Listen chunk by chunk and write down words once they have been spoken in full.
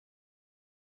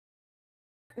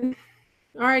All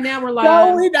right, now we're No,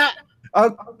 live. we not.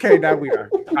 Okay, now we are.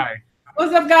 Hi.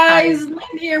 What's up, guys? Lynn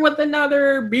here with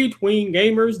another Between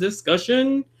Gamers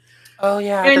discussion. Oh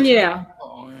yeah, And that's yeah,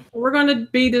 right. we're gonna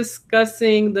be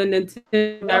discussing the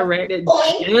Nintendo Direct that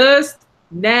just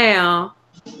now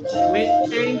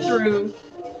came through.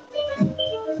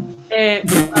 And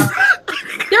Dirty,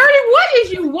 what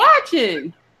is you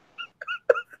watching?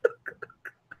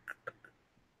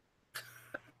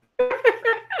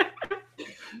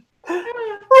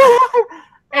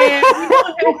 And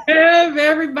we're gonna have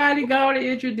everybody go to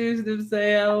introduce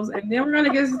themselves, and then we're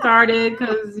gonna get started.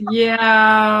 Cause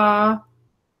yeah,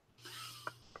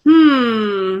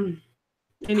 Anywho,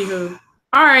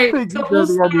 all right. Thank So you, we'll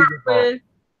Dirty. I needed start that. with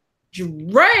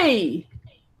Dre.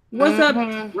 What's up,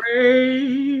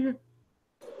 Dre?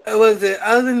 Was it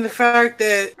other than the fact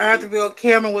that I have to be on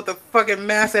camera with a fucking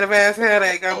massive ass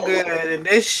headache? I'm good. And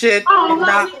this shit Oh, did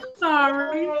not. I'm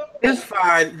sorry. It's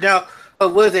fine. No,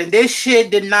 but was it? This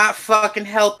shit did not fucking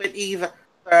help it either.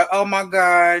 Oh my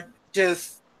god!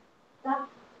 Just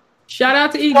Shout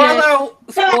out to EJ.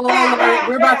 spoiler alert,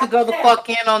 we're about to go the fuck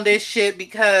in on this shit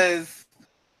because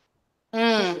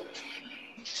this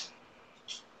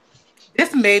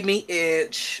made me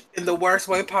itch in the worst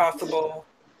way possible.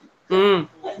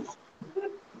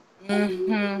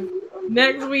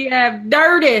 Next we have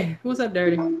Dirty. What's up,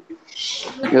 Dirty?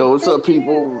 Yo, what's up,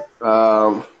 people?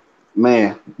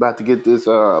 Man, about to get this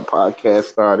podcast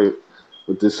started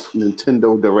with this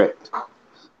Nintendo Direct.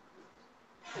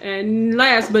 And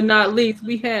last but not least,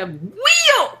 we have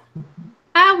Wheel.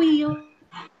 Hi, Wheel.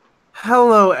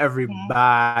 Hello,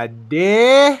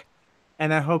 everybody.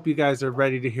 And I hope you guys are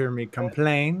ready to hear me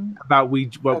complain about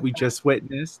what we just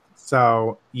witnessed.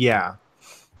 So, yeah.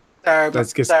 Sorry,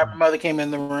 Let's get my mother came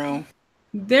in the room.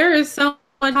 There is so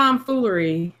much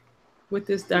tomfoolery with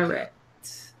this Direct.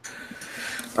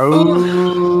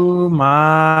 Oh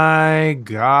my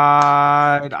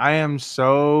god. I am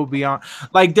so beyond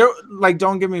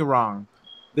don't get me wrong.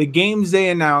 The games they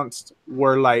announced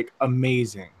were like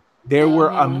amazing. They were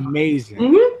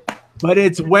amazing. But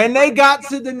it's when they got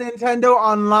to the Nintendo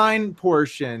Online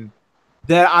portion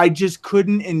that I just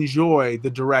couldn't enjoy the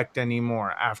Direct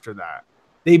anymore after that.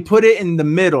 They put it in the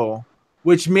middle,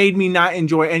 which made me not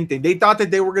enjoy anything. They thought that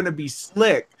they were going to be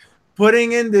slick,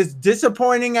 putting in this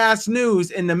disappointing ass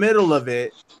news in the middle of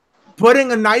it,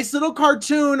 putting a nice little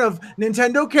cartoon of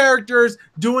Nintendo characters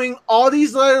doing all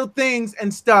these little things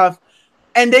and stuff,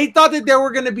 and they thought that they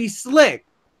were going to be slick.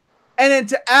 And then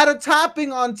to add a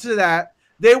topping onto that,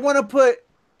 they want to put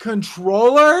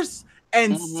controllers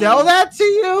and sell that to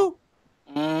you?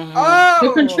 Oh,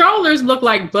 the controllers look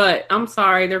like butt. I'm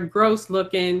sorry, they're gross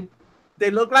looking. They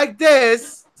look like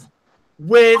this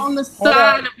with on the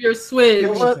side of your Switch.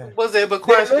 Was it a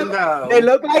question though? They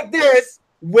look like this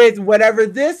with whatever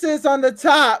this is on the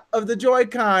top of the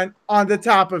Joy-Con on the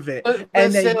top of it.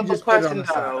 And then you just put it on the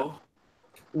side.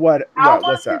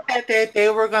 What's up? That they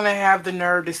were gonna have the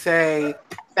nerve to say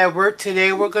that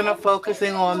we're gonna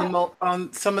focusing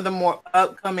on some of the more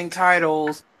upcoming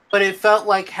titles, but it felt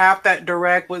like half that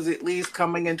Direct was at least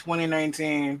coming in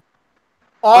 2019.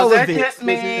 All was of it just was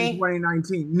me? in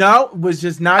 2019. No, it was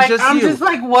just not just I'm you. just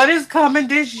like, what is coming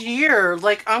this year?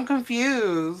 Like, I'm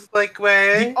confused. Like,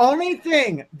 wait. The only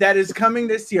thing that is coming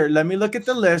this year, let me look at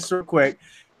the list real quick,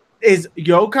 is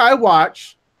Yokai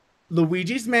Watch,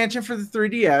 Luigi's Mansion for the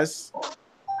 3DS,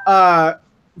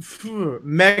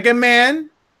 Mega Man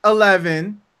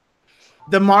 11,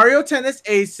 the Mario Tennis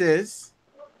Aces,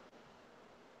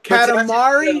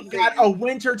 Katamari got a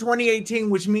winter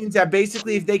 2018, which means that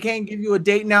basically if they can't give you a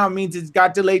date now, it means it's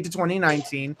got delayed to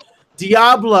 2019.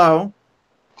 Diablo,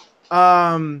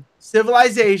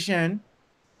 Civilization,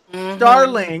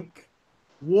 Starlink,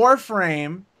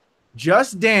 Warframe,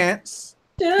 Just Dance,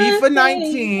 FIFA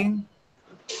 19,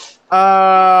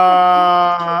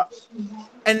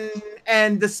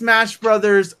 and the Smash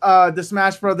Brothers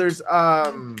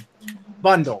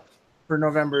bundle for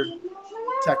November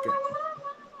 2nd.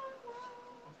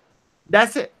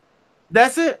 That's it.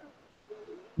 That's it.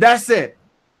 That's it.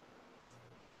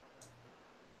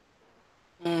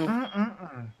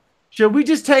 Should we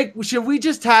just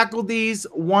tackle these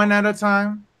one at a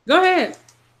time? Go ahead.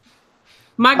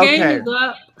 My game is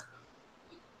up.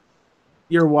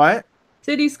 Your what?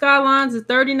 City Skylines is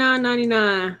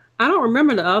 $39.99. I don't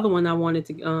remember the other one I wanted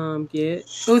to get.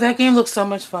 Oh, that game looks so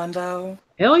much fun though.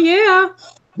 Hell yeah.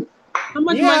 How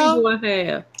much money do I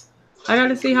have? I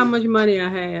gotta see how much money I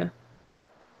have.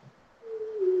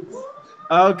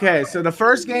 Okay, so the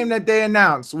first game that they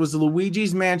announced was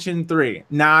Luigi's Mansion 3.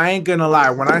 Now, I ain't gonna lie.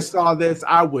 When I saw this,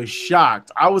 I was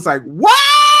shocked. I was like, what?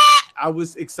 I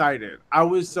was excited. I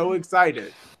was so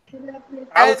excited.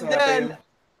 I was And happy. then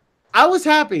I was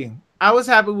happy. I was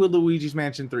happy with Luigi's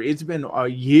Mansion 3. It's been a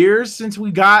year since we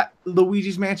got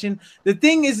Luigi's Mansion. The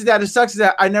thing is that it sucks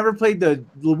that I never played the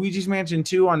Luigi's Mansion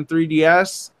 2 on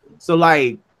 3DS. So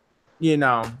like,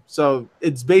 so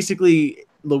it's basically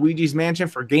Luigi's Mansion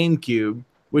for GameCube,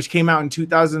 which came out in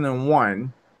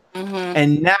 2001. Mm-hmm.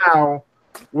 And now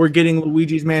we're getting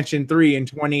Luigi's Mansion 3 in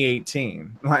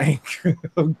 2018. Like,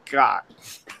 oh God.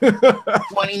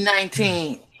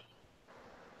 2019.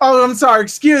 Oh, I'm sorry.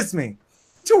 Excuse me.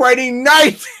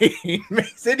 2019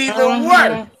 makes it even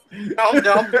worse.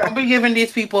 Don't be giving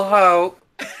these people hope.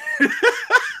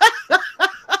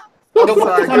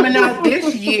 What's coming out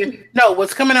this year? No,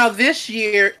 what's coming out this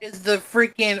year is the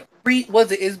freaking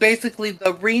is basically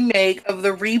the remake of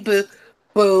the reboot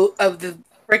of the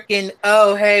freaking.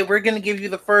 Oh, hey, we're gonna give you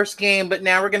the first game, but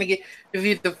now we're gonna give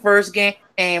you the first game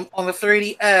on the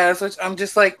 3DS. Which I'm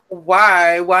just like,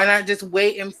 why? Why not just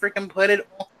wait and freaking put it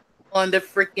on the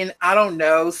freaking, I don't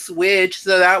know, Switch,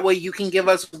 so that way you can give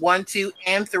us 1, 2,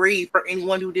 and 3 for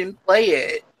anyone who didn't play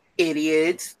it,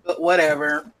 idiots. But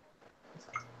whatever.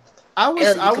 I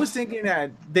was thinking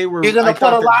that they were. You're gonna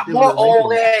put a lot more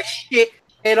old ass shit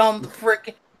on the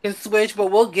freaking Switch,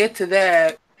 but we'll get to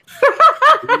that.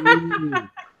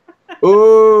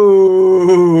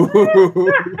 Ooh.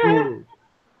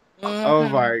 Oh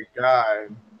my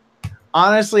God.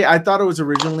 Honestly, I thought it was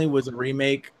originally a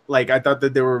remake. Like, I thought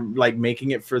that they were like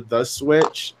making it for the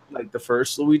Switch, like the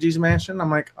first Luigi's Mansion. I'm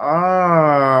like,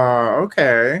 oh,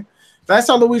 okay. Then I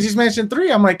saw Luigi's Mansion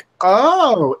 3. I'm like,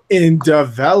 oh, in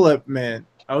development.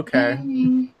 Okay.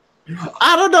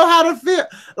 I don't know how to feel.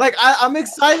 Like, I'm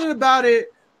excited about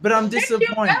it, but I'm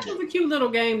disappointed. That was a cute little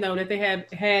game though that they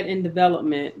had in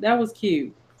development. That was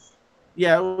cute.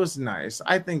 Yeah, it was nice.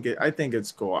 I think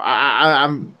it's cool.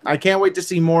 I can't wait to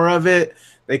see more of it.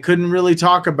 They couldn't really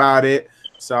talk about it,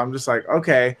 so I'm just like,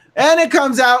 okay. And it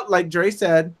comes out, like Dre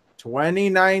said,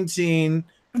 2019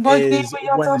 is when it's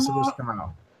supposed to come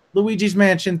out. Luigi's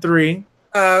Mansion 3.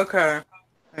 Okay.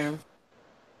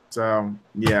 So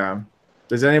yeah.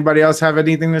 Does anybody else have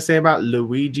anything to say about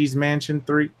Luigi's Mansion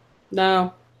 3?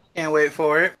 No. Can't wait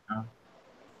for it. No.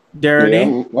 Dirty.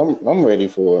 Yeah, I'm ready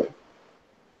for it.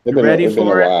 It's been a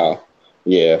while.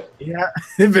 Yeah. Yeah,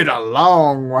 it's been a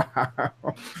long while.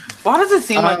 Why does it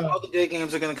seem like all the good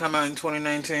games are going to come out in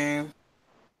 2019?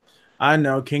 I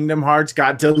know Kingdom Hearts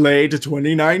got delayed to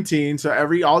 2019, so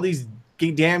all these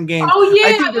damn games. Oh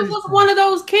yeah, it was one of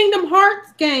those Kingdom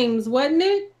Hearts games, wasn't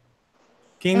it?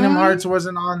 Kingdom Hearts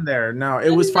wasn't on there. No,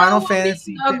 it was Final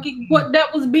Fantasy. What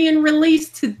that was being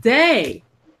released today?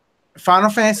 Final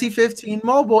Fantasy 15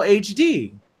 Mobile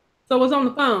HD. So it's on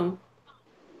the phone.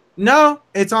 No,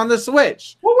 it's on the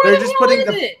Switch. Well, where the hell is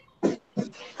it?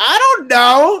 I don't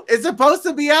know. It's supposed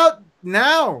to be out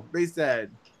now, they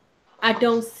said. I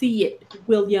don't see it,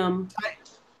 William.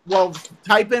 Well,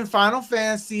 type in Final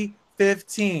Fantasy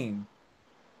 15.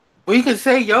 Well, you can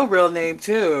say your real name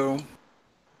too.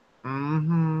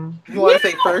 Mm-hmm. You want to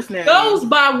say first name? Goes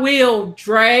by Will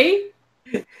Dre.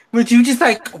 But you just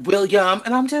like William,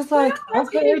 and I'm just like,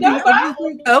 okay,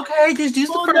 just use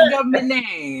the first government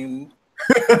name.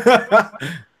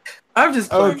 I'm just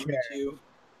playing with you.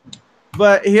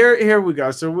 But here we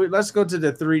go. So let's go to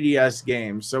the 3DS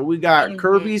games. So we got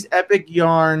Kirby's Epic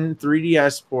Yarn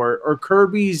 3DS port, or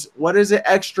Kirby's, what is it,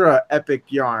 Extra Epic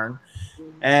Yarn.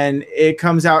 And it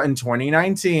comes out in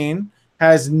 2019.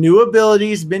 Has new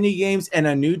abilities, mini games, and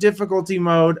a new difficulty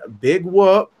mode. Big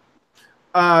whoop.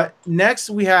 Next,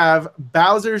 we have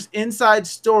Bowser's Inside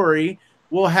Story.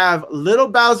 We'll have Little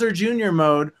Bowser Jr.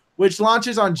 mode, which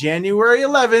launches on January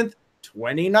 11th,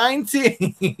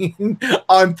 2019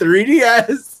 on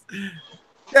 3DS.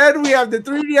 Then we have the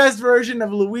 3DS version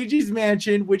of Luigi's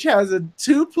Mansion, which has a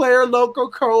 2-player local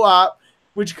co-op,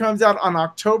 which comes out on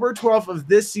October 12th of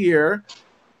this year.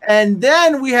 And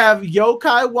then we have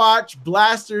Yokai Watch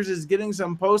Blasters is getting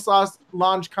some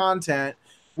post-launch content,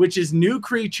 which is new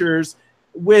creatures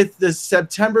with the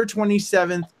September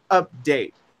 27th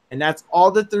update. And that's all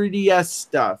the 3DS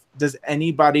stuff. Does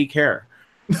anybody care?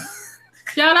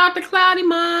 Shout out to Cloudy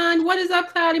Mind. What is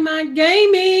up, Cloudy Mind?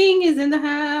 Gaming is in the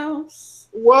house.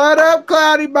 What up,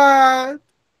 Cloudy Mind?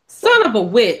 Son of a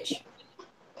witch.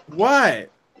 What?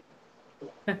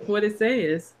 That's what it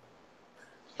says.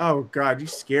 Oh God, you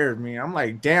scared me. I'm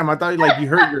like, damn, I thought you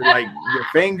hurt your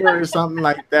finger or something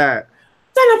like that.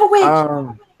 Son of a witch.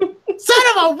 Son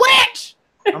of a witch.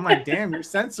 I'm like, damn, you're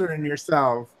censoring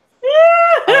yourself.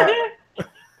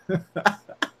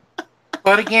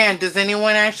 But again, does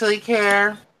anyone actually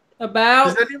care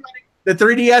about the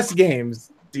 3DS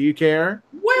games? Do you care?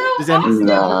 Well,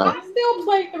 I still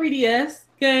play 3DS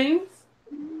games.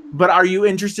 But are you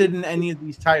interested in any of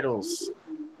these titles?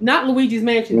 Not Luigi's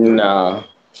Mansion. Nah.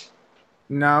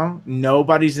 No,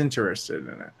 nobody's interested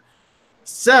in it.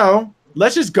 So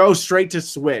let's just go straight to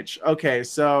Switch. Okay,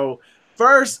 so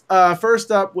first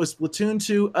up was Splatoon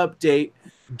 2 update.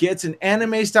 Gets an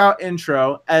anime style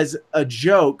intro as a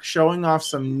joke, showing off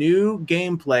some new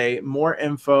gameplay. More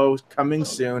info coming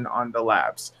soon on the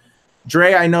labs.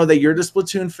 Dre, I know that you're the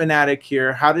Splatoon fanatic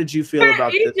here. How did you feel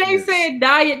about this? EJ said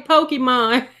diet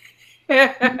Pokemon.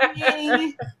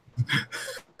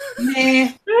 Nah.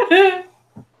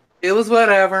 It was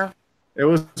whatever. It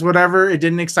was whatever. It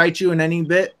didn't excite you in any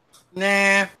bit.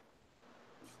 Nah.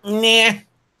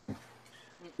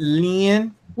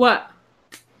 Leon, What?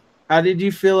 how did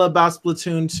you feel about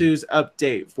Splatoon 2's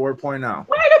update 4.0?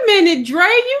 Wait a minute, Dre.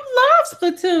 You love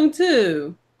Splatoon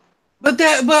 2. But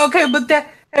that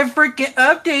freaking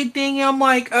update thing, I'm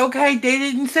like, okay, they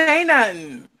didn't say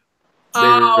nothing. They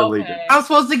really did. I'm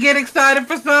supposed to get excited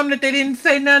for something that they didn't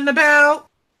say nothing about.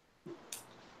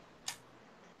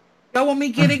 Y'all want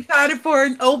me to get excited for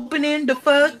an opening? The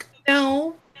fuck?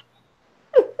 No.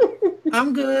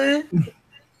 I'm good.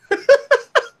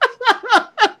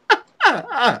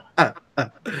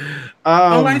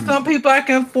 Unlike some people, I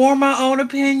can form my own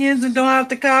opinions and don't have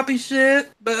to copy shit.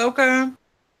 But okay.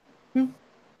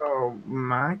 Oh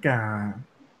my god.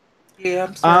 Yeah,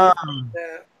 I'm sorry about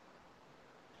that.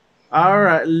 All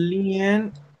right,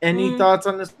 Leon, any thoughts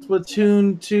on the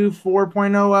Splatoon 2 4.0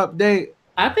 update?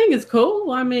 I think it's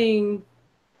cool. I mean,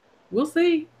 we'll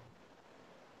see.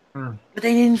 But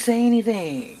they didn't say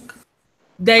anything.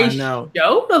 They know.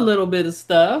 showed a little bit of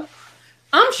stuff.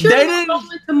 I'm sure They they'll didn't go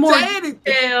into more say anything.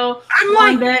 detail I'm on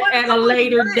like, that what at a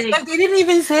later date. Like, they didn't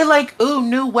even say like, ooh,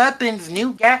 new weapons,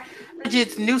 new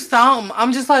gadgets, new something.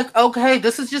 I'm just like, okay,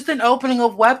 this is just an opening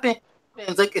of weapons.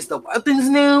 It's like, is the weapons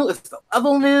new? Is the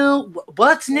level new?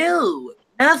 What's new?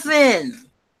 Nothing.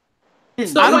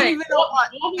 So I don't wait, even know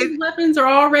all these weapons are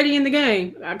already in the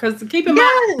game. Because keep in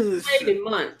mind, it's played in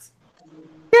months.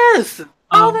 Yes.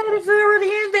 All that is already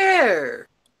in there.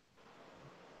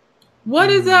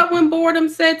 What is up when boredom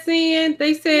sets in?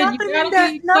 They said you gotta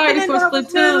be excited for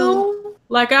Splatoon.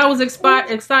 Like I was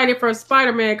excited for a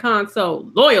Spider-Man console.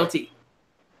 Loyalty.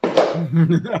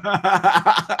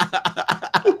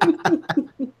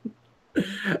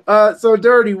 So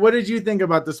Dirty, what did you think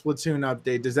about the Splatoon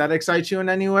update? Does that excite you in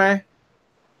any way?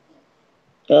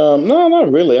 No,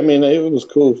 not really. I mean, it was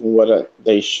cool from what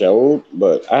they showed,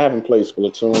 but I haven't played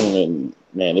Splatoon and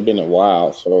man, it's been a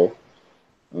while. So,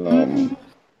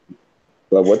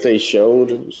 but what they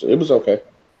showed, it was okay.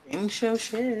 Didn't show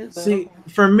shit. See,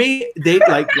 for me, they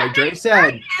like Dre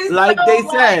said, Blase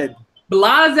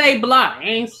blah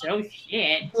ain't so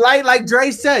shit. like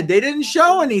Dre said, they didn't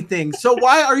show anything. So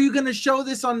why are you gonna show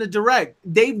this on the direct?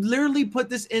 They literally put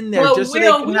this in there just so they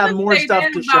can have more stuff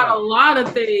to show. About a lot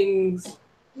of things.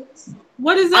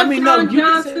 What is that? John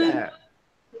Johnson?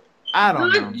 I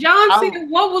don't know. Johnson,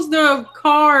 what was the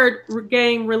card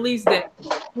game release that?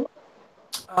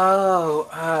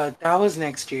 Oh, that was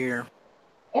next year.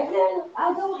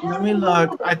 Let me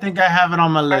look. I think I have it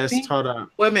on my list. Hold on.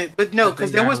 Wait a minute, but no,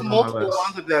 because there was multiple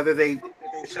ones of that they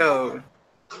showed.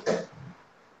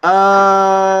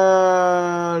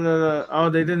 No. Oh,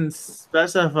 they didn't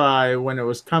specify when it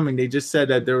was coming. They just said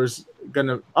that there was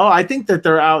gonna. Oh, I think that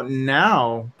they're out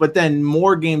now, but then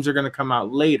more games are gonna come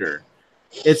out later.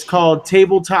 It's called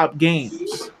Tabletop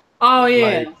Games. Oh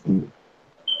yeah.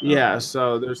 Yeah,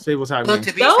 so there's tabletop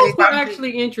games. Those were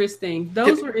actually interesting.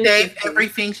 Those were interesting.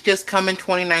 Everything's just coming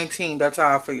 2019. That's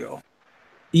how I feel.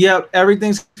 Yep,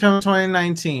 everything's coming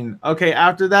 2019. Okay,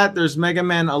 after that, there's Mega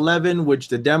Man 11, which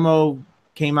the demo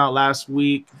came out last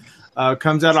week.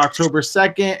 Comes out October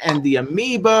 2nd, and the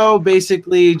amiibo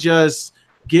basically just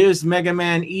gives Mega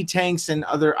Man E-Tanks and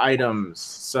other items.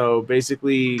 So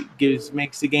basically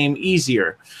makes the game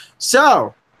easier.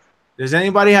 So, does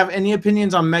anybody have any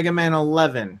opinions on Mega Man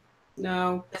 11?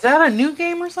 No. Is that a new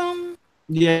game or something?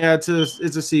 Yeah, it's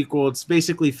a sequel. It's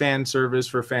basically fan service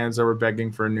for fans that were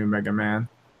begging for a new Mega Man.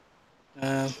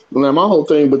 Now, my whole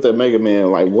thing with that Mega Man,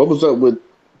 like, what was up with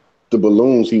the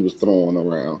balloons he was throwing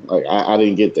around? Like, I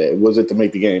didn't get that. Was it to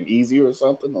make the game easier or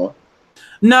something? Or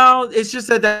no, it's just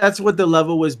that's what the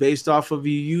level was based off of.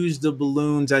 You use the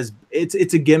balloons as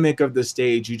it's a gimmick of the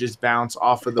stage. You just bounce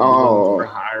off of the balloons for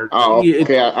higher. Oh,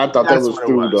 okay. I thought that was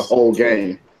through the whole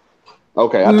game.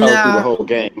 Okay, I thought it was through the whole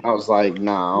game. I was like,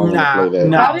 nah, I don't want to play that.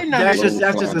 No, that's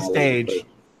just a stage.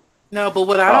 No, but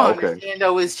what I don't understand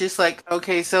though is just like,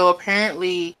 okay, so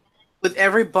apparently with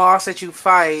every boss that you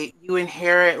fight, you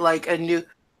inherit like a new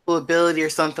ability or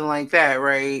something like that,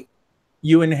 right?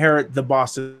 You inherit the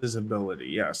boss's ability,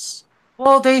 yes.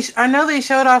 Well, I know they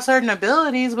showed off certain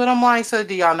abilities, but I'm like, so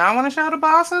do y'all not want to show the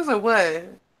bosses or what?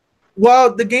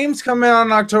 Well, the game's coming out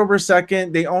on October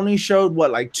 2nd. They only showed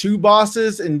what, like 2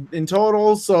 bosses in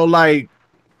total. So like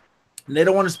they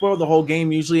don't want to spoil the whole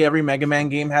game. Usually every Mega Man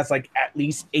game has like at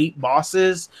least 8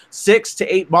 bosses, 6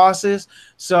 to 8 bosses.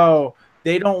 So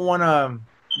they don't want to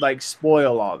like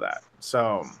spoil all that.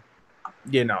 So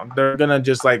you know, they're gonna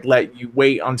just like let you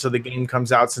wait until the game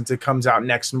comes out, since it comes out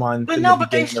next month. But no,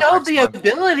 but they showed the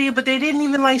ability, but they didn't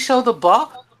even like show the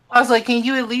boss. I was like, can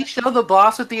you at least show the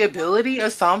boss with the ability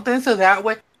or something, so that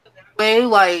way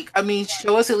like, I mean,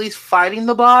 show us at least fighting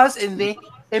the boss, and be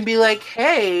like,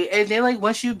 hey, and then like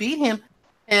once you beat him,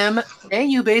 then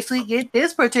you basically get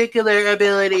this particular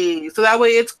ability, so that way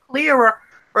it's clearer.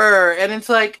 And it's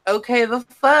like, okay, the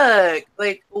fuck,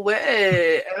 like, what?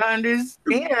 I don't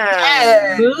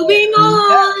understand. Moving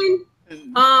on.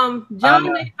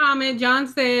 John made a comment. John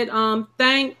said,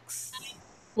 thanks.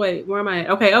 Wait, where am I at?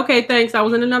 Okay, thanks. I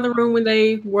was in another room when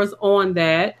they was on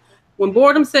that. When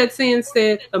Boredom Sets In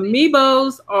said,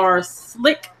 amiibos are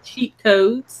slick cheat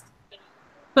codes.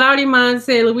 Cloudy Mind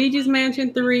said Luigi's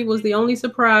Mansion 3 was the only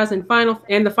surprise in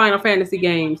the Final Fantasy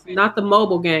games, not the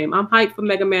mobile game. I'm hyped for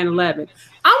Mega Man 11.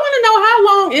 I want to know, how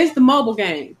long is the mobile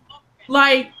game?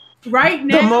 Like right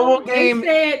now, the mobile game,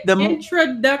 they said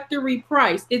introductory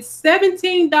price. It's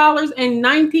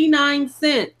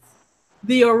 $17.99.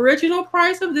 The original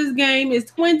price of this game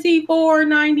is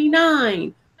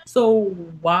 $24.99. So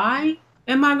why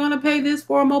am I going to pay this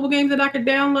for a mobile game that I could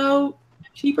download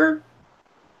cheaper?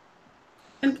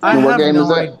 I have game no is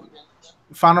that?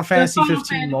 Final Fantasy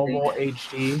 15 Mobile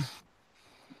HD.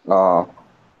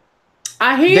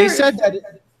 I hear they said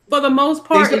that for the most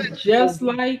part it's just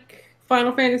like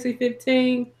Final Fantasy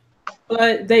 15,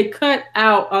 but they cut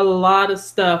out a lot of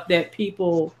stuff that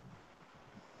people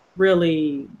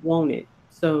really wanted.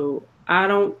 So I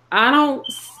don't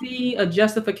see a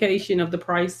justification of the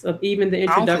price of even the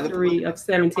introductory of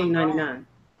 $17.99.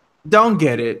 Don't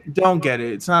get it.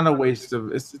 It's not a waste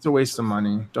of it's a waste of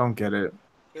money. Don't get it.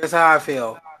 Here's how I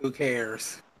feel. Who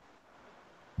cares?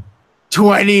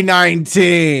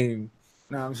 2019.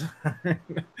 No, I'm sorry.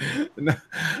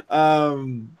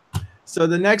 So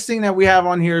the next thing that we have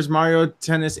on here is Mario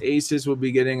Tennis Aces will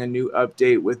be getting a new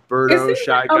update with Birdo,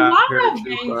 Shy Guy, a lot of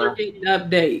games are getting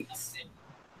updates.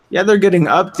 Yeah, they're getting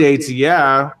updates.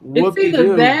 Yeah, it's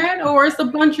either that, or it's a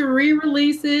bunch of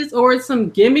re-releases, or it's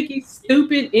some gimmicky,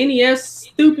 stupid NES,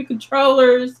 stupid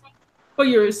controllers for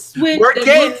your Switch. We're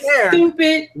getting there.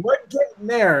 Stupid. We're getting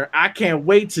there. I can't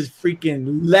wait to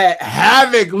freaking let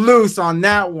havoc loose on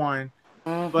that one.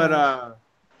 But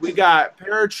we got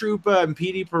Paratroopa and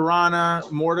PD Piranha,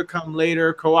 more to come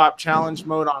later. Co-op challenge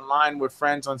mode online with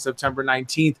friends on September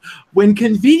 19th, when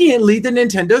conveniently the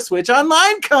Nintendo Switch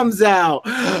Online comes out.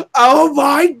 Oh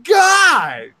my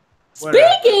God!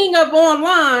 Speaking of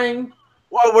online,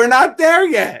 well, we're not there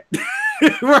yet.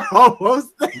 We're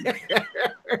almost there.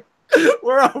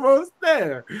 We're almost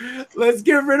there. Let's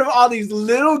get rid of all these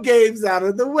little games out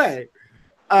of the way.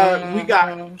 We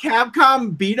got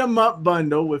Capcom Beat 'em Up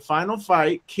bundle with Final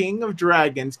Fight, King of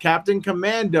Dragons, Captain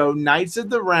Commando, Knights of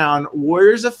the Round,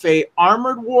 Warriors of Fate,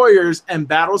 Armored Warriors, and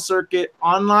Battle Circuit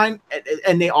online,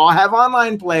 and they all have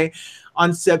online play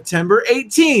on September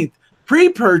 18th.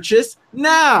 Pre-purchase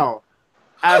now.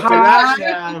 After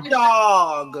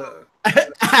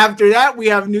that, we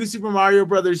have New Super Mario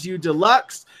Bros. U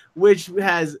Deluxe, which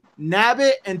has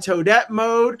Nabbit and Toadette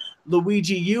mode.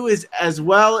 Luigi U is as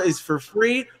well is for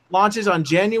free. Launches on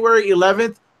January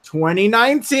 11th,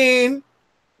 2019.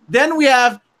 Then we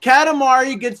have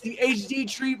Katamari gets the HD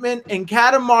treatment and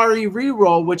Katamari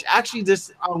Reroll, which actually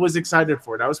this I was excited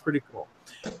for. That was pretty cool.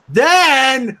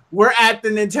 Then we're at the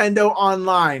Nintendo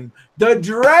Online. The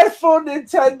dreadful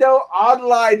Nintendo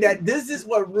Online, that this is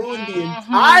what ruined the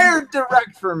entire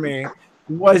Direct for me,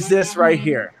 was this right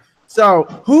here. So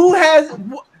who has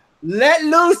let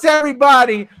loose,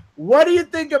 everybody? What do you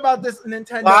think about this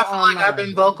Nintendo? Well, I feel like I've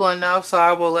been vocal enough, so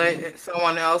I will let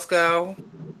someone else go.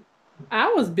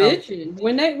 I was bitching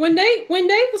when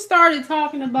they started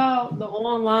talking about the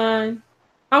online.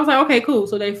 I was like, okay, cool.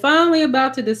 So they finally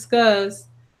about to discuss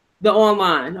the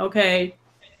online. Okay,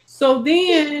 so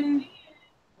then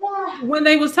when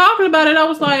they was talking about it, I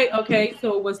was like, okay,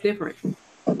 so what's different?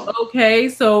 Okay,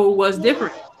 so what's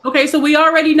different? Okay, so we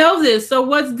already know this. So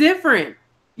what's different?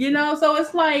 You know, so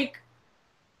it's like,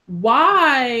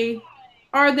 why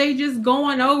are they just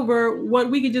going over what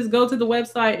we could just go to the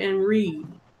website and read?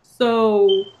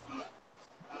 So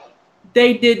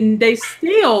they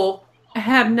still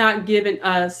have not given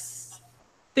us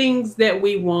things that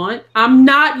we want. I'm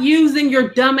not using your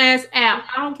dumbass app.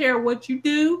 I don't care what you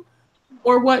do.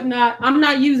 or whatnot, I'm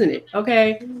not using it.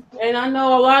 Okay. And I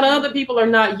know a lot of other people are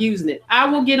not using it. I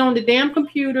will get on the damn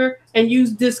computer and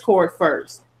use Discord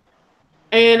first.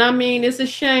 And I mean, it's a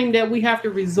shame that we have to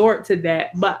resort to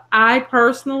that. But I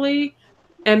personally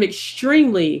am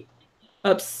extremely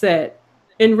upset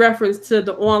in reference to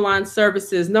the online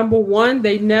services. Number one,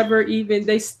 we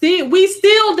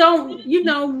still don't,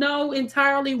 know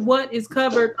entirely what is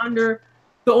covered under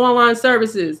the online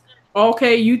services.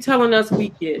 Okay, you telling us we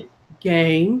get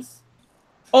games,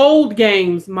 old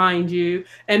games, mind you,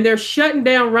 and they're shutting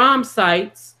down ROM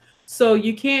sites, so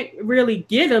you can't really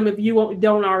get them if you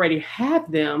don't already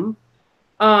have them.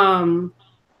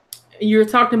 You're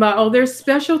talking about, there's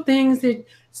special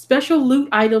loot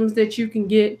items that you can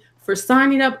get for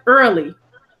signing up early.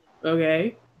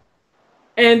 Okay.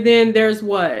 And then there's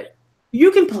what?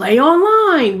 You can play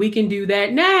online. We can do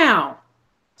that now.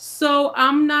 So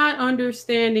I'm not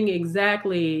understanding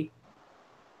exactly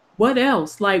what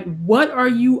else. Like, what are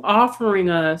you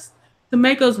offering us to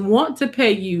make us want to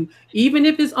pay you? Even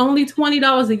if it's only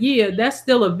 $20 a year, that's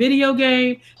still a video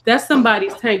game. That's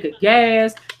somebody's tank of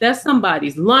gas. That's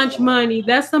somebody's lunch money.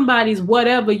 That's somebody's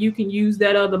whatever you can use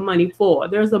that other money for.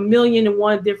 There's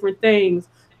 1,000,001 different things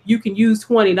you can use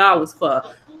 $20 for.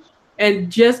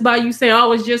 And just by you saying,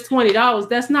 it's just $20,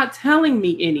 that's not telling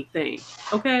me anything.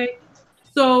 Okay.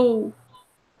 So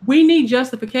we need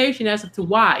justification as to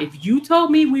why. If you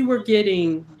told me we were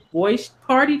getting voice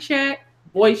chat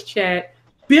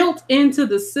built into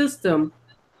the system,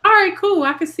 all right, cool,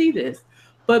 I can see this.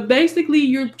 But basically,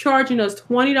 you're charging us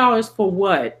 $20 for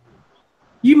what?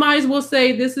 You might as well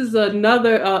say this is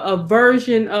another a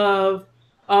version of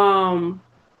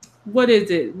what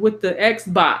is it with the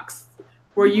Xbox,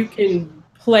 where you can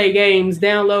play games,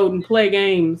 download and play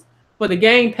games for the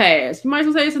Game Pass. You might as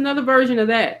well say it's another version of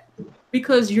that,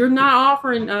 because you're not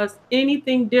offering us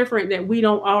anything different that we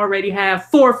don't already have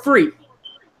for free.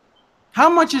 How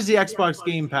much is the Xbox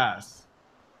Game Pass?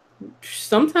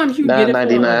 Sometimes you get it for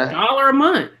 $1 a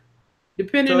month,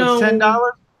 depending on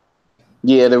 $10.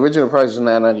 Yeah, the original price is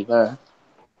 $9.99.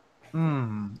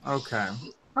 Okay.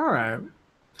 All right.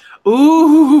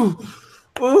 Ooh.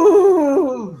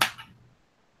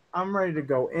 I'm ready to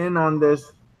go in on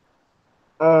this.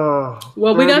 Well,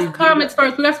 we got some comments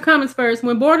first.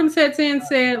 When Boredom Sets In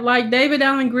said, like David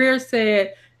Allen Greer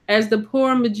said, as the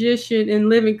poor magician in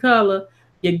Living Color,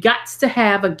 you gots to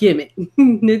have a gimmick.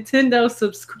 Nintendo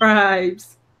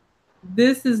subscribes.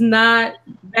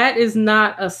 That is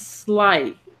not a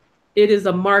slight. It is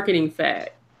a marketing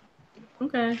fact.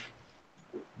 Okay.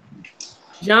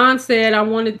 John said, I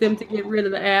wanted them to get rid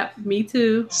of the app. Me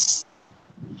too.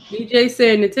 DJ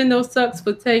said, Nintendo sucks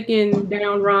for taking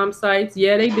down ROM sites.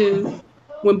 Yeah, they do.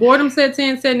 When Boredom Sets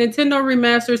In said, Nintendo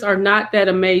remasters are not that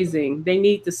amazing. They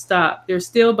need to stop. They're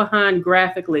still behind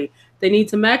graphically. They need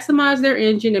to maximize their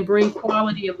engine and bring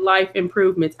quality of life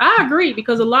improvements. I agree,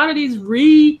 because a lot of these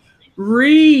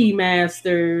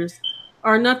remasters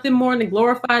are nothing more than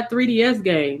glorified 3DS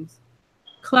games.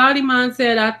 Cloudy Mind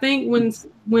said, I think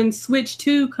when Switch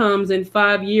 2 comes in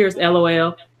 5 years,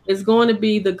 LOL, it's going to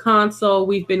be the console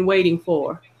we've been waiting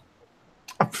for.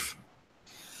 I'm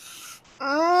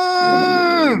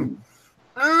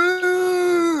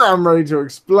ready to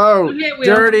explode.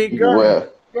 Dirty girl.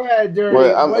 Go ahead,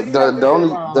 Dirty.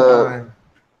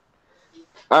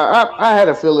 I had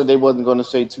a feeling they wasn't going to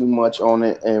say too much on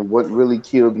it, and what really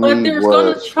killed me was... But they're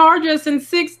going to charge us in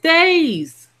 6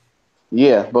 days.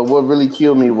 Yeah, but what really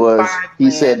killed me was he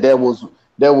said there was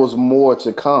more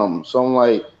to come. So I'm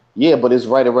like, yeah, but it's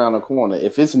right around the corner.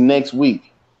 If it's next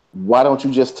week, why don't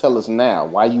you just tell us now?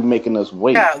 Why are you making us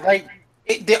wait? Yeah, like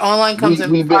the online comes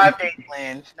in 5 day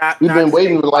plan. We've been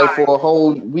waiting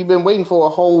for a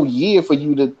whole year for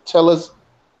you to tell us,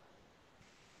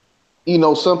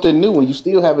 something new, and you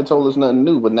still haven't told us nothing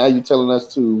new. But now you're telling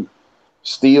us to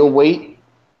still wait.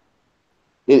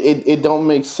 It don't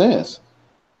make sense.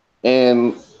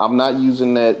 And I'm not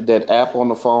using that app on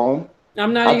the phone.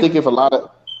 I'm not. I think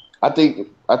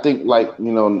like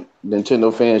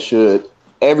Nintendo fans should.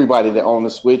 Everybody that owns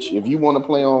the Switch, if you want to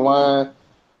play online,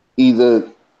 either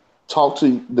talk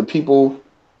to the people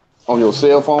on your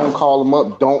cell phone, call them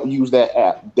up. Don't use that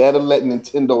app. That'll let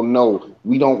Nintendo know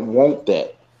we don't want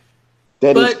that.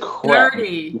 That is crap.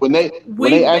 Dirty. When they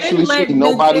actually say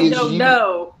nobody is using,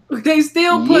 no, they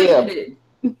still pushing it.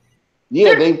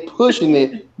 Yeah, they pushing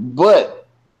it, but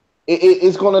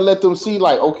it's going to let them see,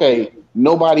 like, okay,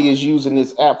 nobody is using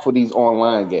this app for these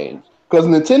online games. Because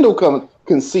Nintendo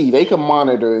can see, they can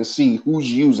monitor and see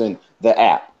who's using the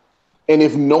app. And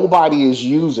if nobody is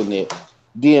using it,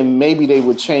 then maybe they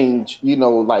would change,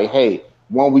 like, hey,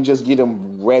 why don't we just get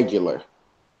them regular?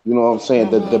 You know what I'm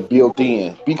saying? The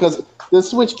built-in, because the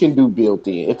Switch can do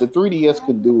built-in. If the 3DS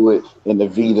can do it, and the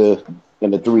Vita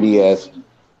and the 3DS,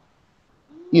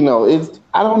 it's.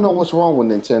 I don't know what's wrong with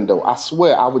Nintendo. I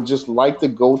swear, I would just like to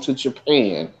go to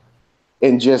Japan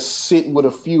and just sit with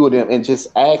a few of them and just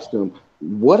ask them,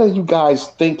 what are you guys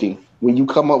thinking when you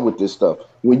come up with this stuff?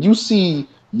 When you see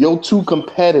your two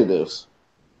competitors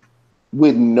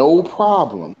with no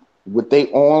problem with they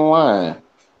online,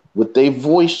 with their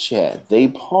voice chat, they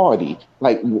party,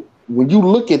 like when you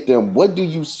look at them, what do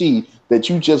you see that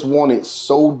you just want it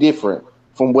so different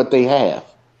from what they have?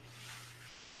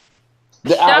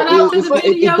 Shout out to the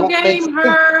video game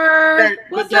Herd.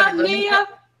 What's up, Nia?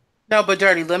 No, but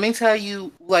Dirty, let me tell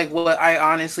you like what I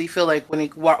honestly feel like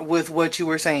with what you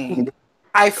were saying.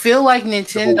 I feel like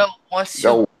Nintendo wants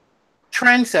to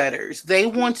trendsetters. They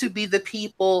want to be the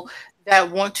people that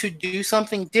want to do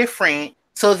something different,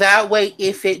 so that way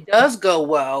if it does go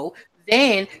well,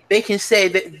 then they can say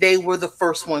that they were the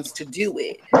first ones to do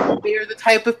it. They're the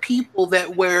type of people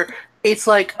that where it's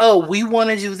like, oh, we want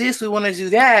to do this, we want to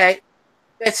do that.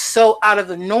 That's so out of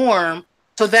the norm.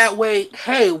 So that way,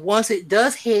 hey, once it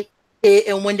does hit it,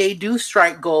 and when they do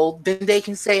strike gold, then they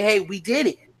can say, hey, we did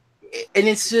it. And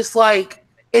it's just like,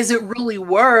 is it really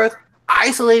worth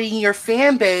isolating your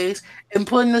fan base and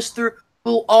putting us through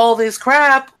all this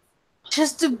crap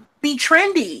just to be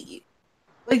trendy?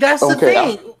 Like, that's the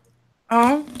thing.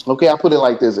 Okay, I'll put it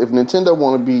like this. If Nintendo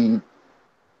want to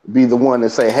be the one to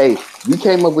say, hey, we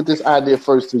came up with this idea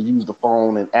first to use the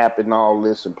phone and app and all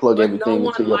this and plug everything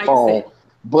into your phone.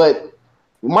 But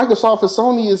Microsoft and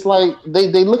Sony is like,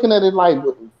 they looking at it like,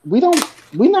 we're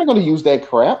not going to use that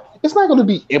crap. It's not going to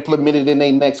be implemented in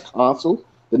their next console,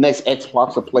 the next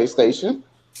Xbox or PlayStation.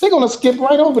 They're going to skip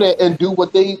right over that and do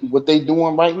what they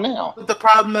doing right now. But the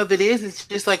problem of it is, it's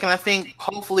just like, and I think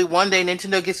hopefully one day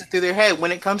Nintendo gets it through their head.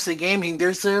 When it comes to gaming,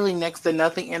 there's literally next to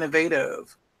nothing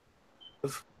innovative.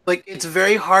 Like, it's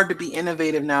very hard to be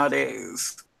innovative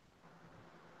nowadays.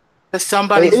 Because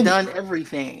somebody's done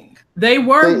everything. They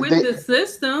were with the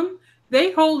system.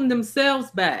 They holding themselves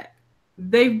back.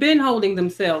 They've been holding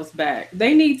themselves back.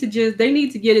 They need to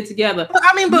get it together.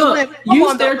 I mean, but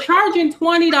look, they're charging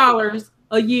 $20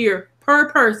 a year per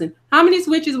person. How many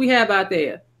Switches we have out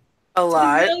there? A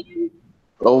lot.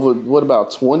 Over, what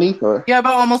about 20? Yeah,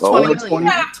 about almost 20 million. We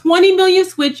have 20 million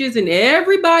Switches, and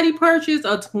everybody purchased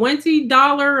a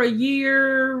 $20 a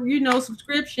year,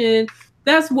 subscription.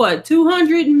 That's what,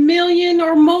 200 million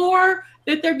or more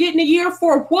that they're getting a year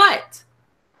for what?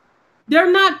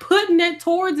 They're not putting that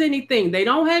towards anything. They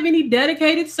don't have any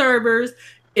dedicated servers.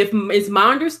 It's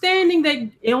my understanding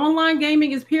that online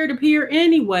gaming is peer-to-peer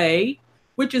anyway,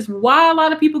 which is why a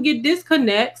lot of people get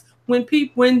disconnects when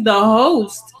the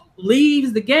host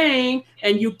leaves the game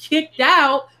and you kicked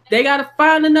out. They got to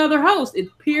find another host. It's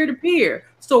peer-to-peer.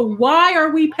 So why are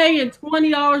we paying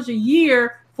 $20 a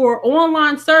year for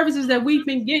online services that we've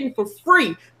been getting for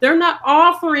free? They're not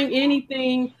offering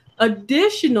anything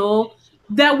additional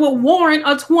that will warrant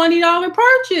a $20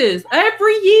 purchase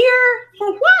every year.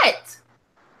 For what?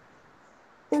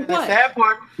 The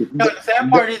sad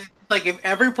part is, like, if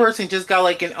every person just got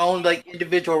like an own like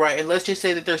individual, right? And let's just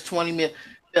say that there's 20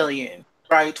 million,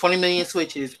 right? 20 million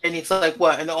Switches, and it's like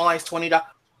what? And the online's $20.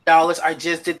 I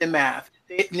just did the math.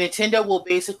 Nintendo will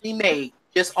basically make,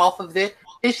 just off of this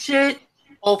shit,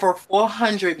 over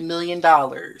 $400 million.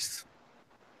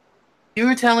 You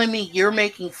were telling me you're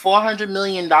making $400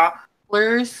 million,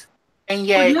 and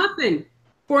yet for nothing.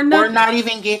 We're not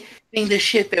even getting the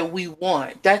shit that we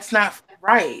want. That's not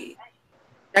right.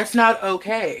 That's not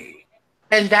okay.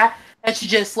 And that's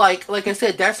just like I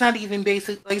said, that's not even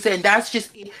basic. Like I said, that's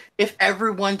just if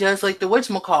everyone does like the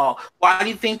whatchamacall. Why do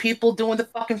you think people doing the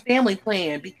fucking family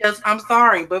plan? Because I'm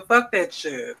sorry, but fuck that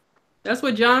shit. That's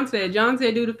what John said. John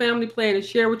said, do the family plan and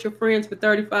share with your friends for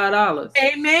 $35.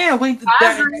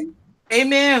 Amen.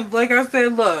 Amen. Like I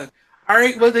said, look. All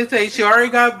right, what they say? She already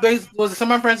got base. Some of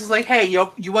my friends was like, "Hey,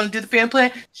 yo, you want to do the family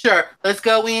plan? Sure, let's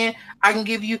go in. I can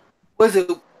give you,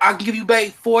 I can give you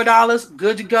back $4.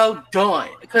 Good to go, done."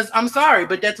 Because I'm sorry,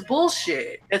 but that's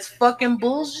bullshit. That's fucking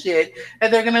bullshit.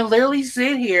 And they're gonna literally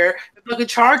sit here and fucking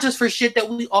charge us for shit that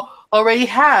we already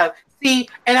have. See,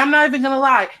 and I'm not even gonna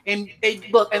lie. And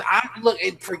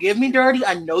forgive me, Dirty.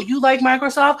 I know you like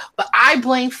Microsoft, but I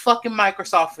blame fucking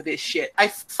Microsoft for this shit. I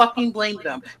fucking blame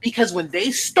them because when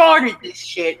they started this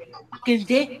shit,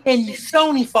 and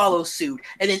Sony followed suit,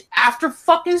 and then after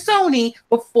fucking Sony,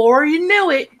 before you knew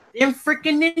it, then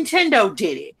freaking Nintendo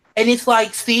did it. And it's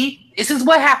like, see, this is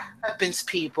what happens,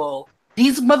 people.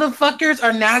 These motherfuckers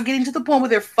are now getting to the point where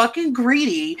they're fucking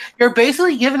greedy. You're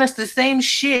basically giving us the same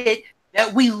shit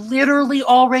that we literally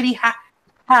already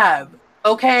have,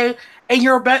 okay? And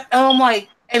I'm like,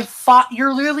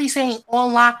 you're literally saying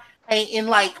online in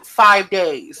like 5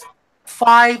 days.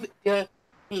 5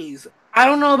 days. I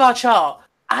don't know about y'all.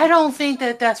 I don't think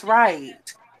that that's right.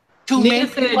 To Nia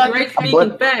make said people Drake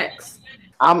speaking facts.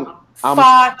 I'm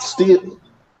five. still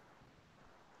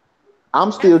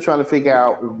trying to figure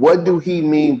out what do he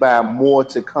mean by more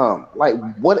to come? Like,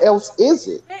 what else is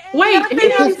it? Wait, he If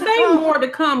didn't it's- say more to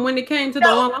come when it came to the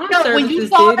online when you services,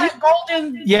 saw did he? that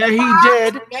golden, Yeah, he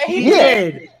did. yeah, He Yeah.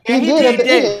 did. Yeah, He did at the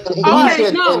did. end. He Okay,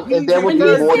 said, no. and there would When be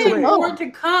he more to said more come.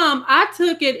 to come, I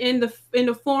took it in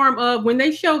the form of when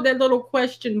they showed that little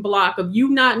question block of you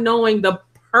not knowing the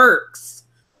perks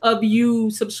of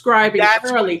you subscribing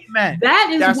That's what early. he meant. That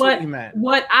is That's what he meant.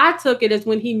 what I took it as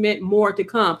when he meant more to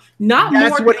come, not That's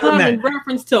more to what he come in meant.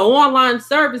 reference to online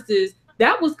services.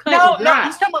 That was cut no, and no, dry.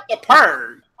 he's talking about the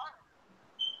purge.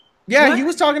 Yeah, What? he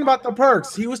was talking about the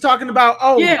perks. He was talking about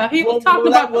Yeah, he was talking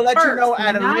about we'll the let you perks, know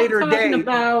at a not later talking date.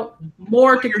 about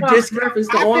more to your come in discount. reference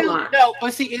to I feel, online. no,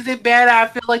 but see, is it bad? I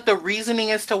feel like the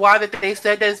reasoning as to why that they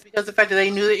said that is because of the fact that they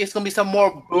knew that it's gonna be some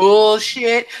more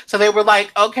bullshit. So they were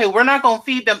like, okay, we're not gonna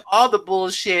feed them all the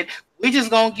bullshit. We just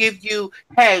gonna give you,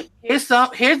 hey, here's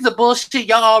the bullshit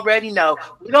y'all already know.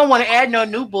 We don't want to add no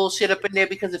new bullshit up in there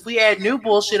because if we add new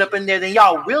bullshit up in there, then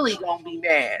y'all really gonna be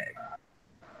mad.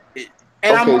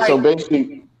 And I'm Okay, like,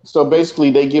 so basically,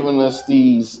 they giving us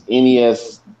these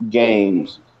NES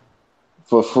games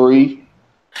for free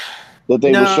that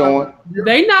they were showing.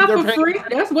 They not They're for paying- free.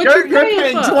 That's what You're you're paying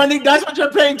paying for. 20. That's what you're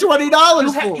paying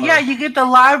 $20 for. yeah, you get the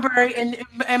library, and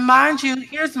mind you,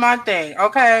 here's my thing,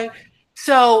 okay?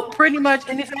 So pretty much,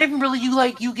 and it's not even really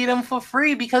you get them for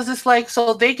free because it's like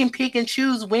so they can pick and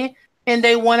choose when and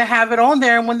they want to have it on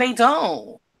there and when they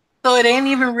don't. So it ain't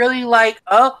even really like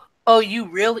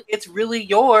it's really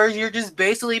yours. You're just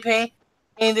basically paying.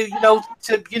 And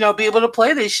to be able to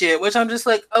play this shit, which I'm just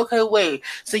like, okay, wait.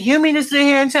 So you mean to sit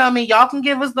here and tell me y'all can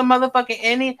give us the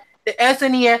motherfucking the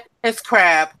SNES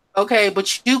crap, okay,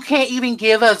 but you can't even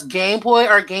give us Game Boy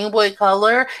or Game Boy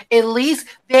Color? At least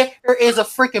there is a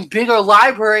freaking bigger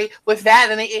library with that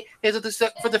than it is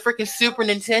for the freaking Super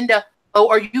Nintendo. Oh,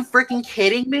 are you freaking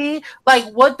kidding me? Like,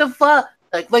 what the fuck?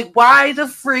 Like, why the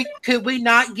freak could we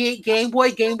not get Game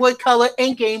Boy Color,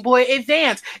 and Game Boy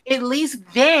Advance? At least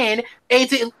then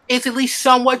it's at least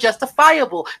somewhat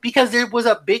justifiable because there was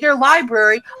a bigger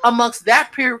library amongst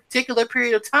that particular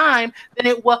period of time than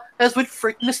it was with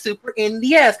freaking the Super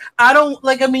NES.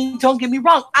 Don't get me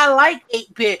wrong, I like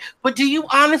 8-bit, but do you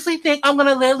honestly think I'm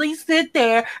gonna literally sit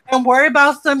there and worry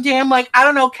about some damn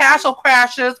Castle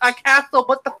Crashers, a Castle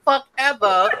what the fuck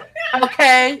ever?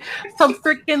 Okay, some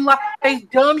freaking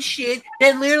dumb shit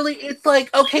that literally it's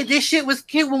like, okay, this shit was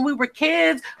cute when we were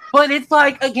kids, but it's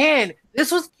like, again,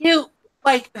 this was cute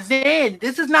like then.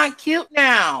 This is not cute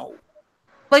now.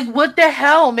 Like, what the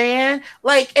hell, man?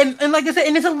 Like, and like I said,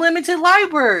 and it's a limited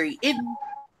library.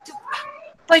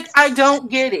 I don't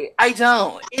get it. I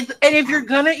don't. And if you're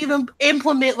gonna even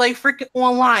implement like freaking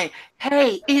online,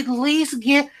 hey, at least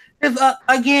give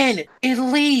again, at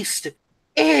least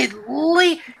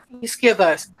give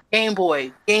us Game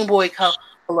Boy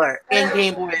Color, and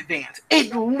Game Boy Advance.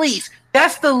 At least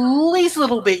that's the least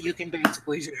little bit you can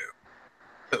basically do.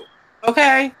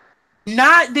 Okay?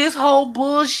 Not this whole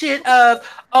bullshit of,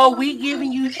 oh, we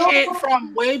giving you shit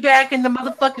from way back in the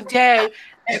motherfucking day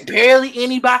and barely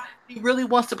anybody really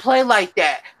wants to play like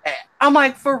that. I'm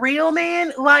like, for real,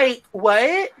 man? Like,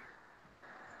 what?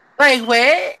 Like,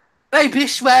 what? Like,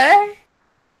 bitch, what?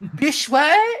 Bitch,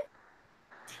 what?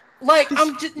 Like,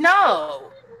 I'm just, no.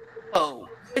 Oh,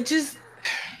 it just,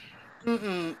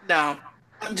 no.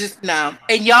 I'm just, no.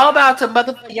 And y'all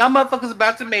motherfuckers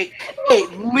about to make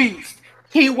at least,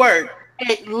 keyword,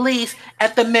 at least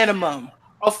at the minimum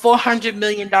of $400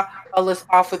 million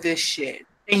off of this shit.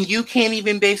 And you can't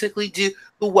even basically do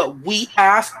what we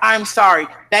asked. I'm sorry.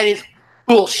 That is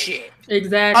bullshit.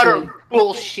 Exactly. Utter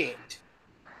bullshit.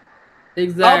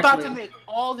 Exactly. Y'all about to make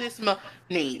all this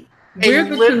money. We're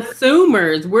the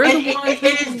consumers. We're the ones.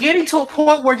 It's getting to a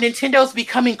point where Nintendo's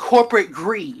becoming corporate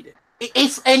greed.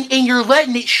 And you're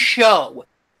letting it show,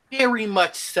 very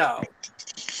much so.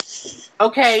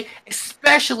 Okay,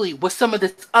 especially with some of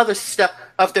this other stuff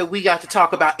that we got to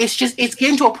talk about. It's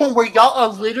getting to a point where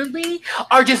y'all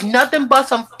are just nothing but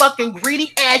some fucking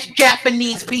greedy ass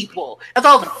Japanese people. That's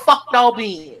all the fuck y'all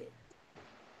being.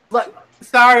 Look,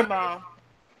 sorry, Mom.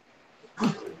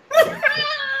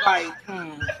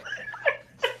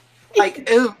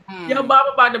 Your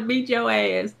mama about to beat your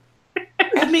ass.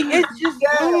 mean, it's just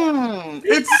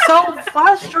it's so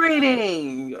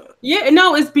frustrating. Yeah,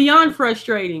 no, it's beyond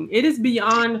frustrating. It is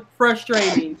beyond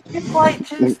frustrating. It's like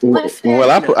just listen. Well,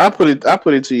 I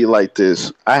put it to you like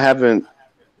this. I haven't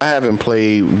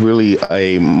played really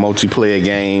a multiplayer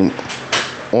game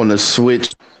on the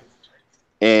Switch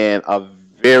in a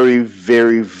very,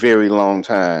 very, very long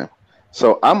time.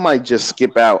 So I might just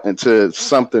skip out until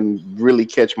something really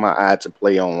catch my eye to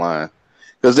play online.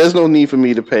 Because there's no need for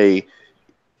me to pay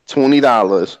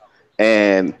 $20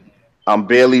 and I'm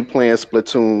barely playing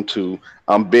Splatoon 2.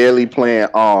 I'm barely playing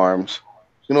ARMS.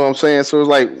 You know what I'm saying? So it's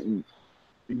like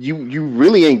you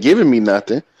really ain't giving me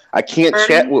nothing. I can't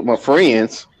chat with my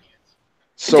friends.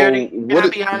 So Dirty, can I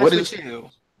be honest with you?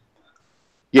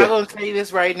 Yeah. I'm gonna tell you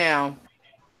this right now.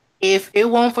 If it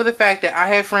weren't for the fact that I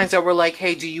had friends that were like,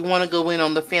 "Hey, do you want to go in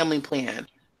on the family plan?"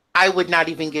 I would not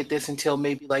even get this until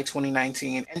maybe like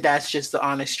 2019, and that's just the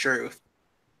honest truth.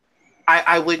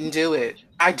 I wouldn't do it.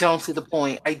 I don't see the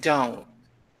point. I don't.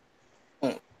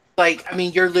 Like, I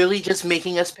mean, you're literally just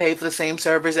making us pay for the same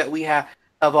servers that we have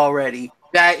already.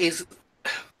 That is,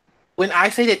 when I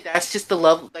say that, that's just the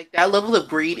level. Like that level of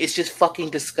greed is just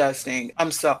fucking disgusting.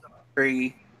 I'm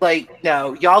sorry. Like,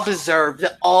 no, y'all deserve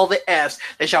all the Fs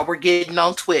that y'all were getting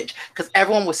on Twitch because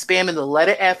everyone was spamming the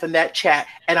letter F in that chat,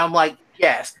 and I'm like,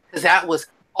 yes, because that was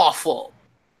awful.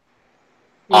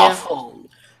 Yeah. Awful.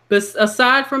 But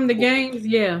aside from the games,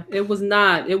 yeah, it was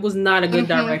not a good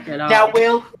direct at all. Now,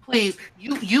 Will, please,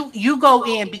 you go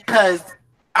in because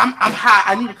I'm hot.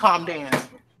 I need to calm down.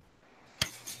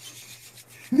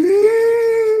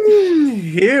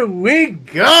 Here we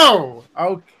go.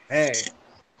 Okay.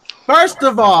 First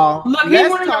of all, look, he's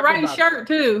wearing the right shirt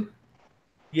too.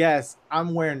 Yes,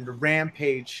 I'm wearing the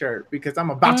Rampage shirt because I'm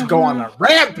about to go on a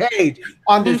rampage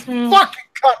on this fucking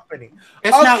company.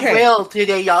 It's not Will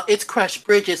today, y'all. It's Crush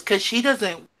Bridges because she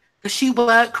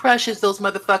crushes those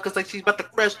motherfuckers like she's about to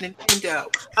crush Nintendo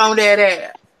on that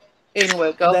ass.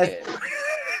 Anyway, go ahead.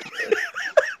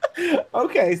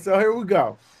 Okay, so here we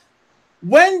go.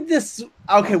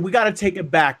 We got to take it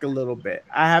back a little bit.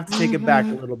 I have to take it back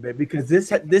a little bit because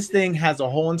this thing has a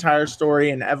whole entire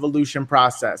story and evolution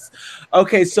process.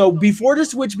 Okay, so before the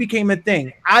Switch became a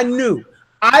thing, I knew,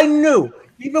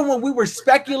 even when we were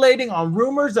speculating on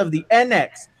rumors of the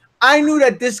NX, I knew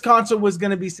that this console was going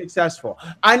to be successful.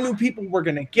 I knew people were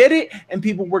going to get it and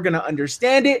people were going to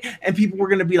understand it and people were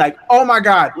going to be like, oh my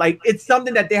God, like it's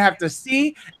something that they have to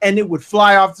see and it would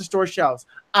fly off the store shelves.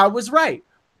 I was right.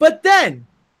 But then,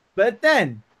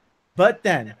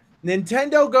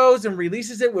 Nintendo goes and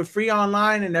releases it with free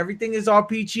online and everything is all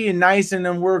peachy and nice and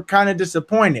then we're kind of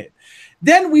disappointed.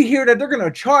 Then we hear that they're going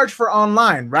to charge for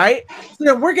online, right? So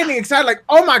then we're getting excited like,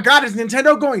 oh my God, is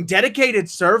Nintendo going dedicated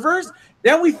servers?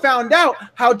 Then we found out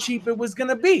how cheap it was going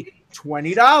to be,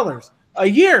 $20 a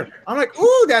year. I'm like,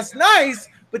 ooh, that's nice.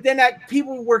 But then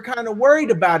people were kind of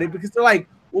worried about it because they're like,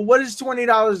 well, what is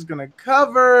 $20 going to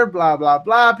cover? Blah, blah,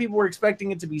 blah. People were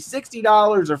expecting it to be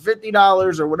 $60 or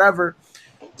 $50 or whatever.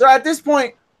 So at this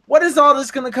point, what is all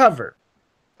this going to cover?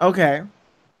 Okay.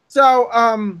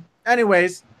 So,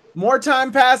 anyways, more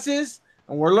time passes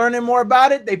and we're learning more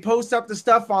about it. They post up the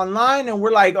stuff online and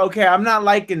we're like, okay, I'm not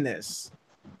liking this.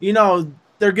 You know,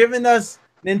 they're giving us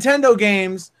Nintendo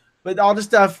games, but all the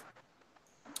stuff.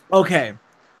 Okay.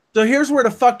 So here's where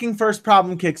the fucking first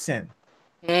problem kicks in.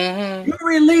 You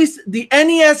release the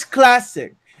NES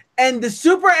Classic and the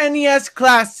Super NES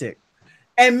Classic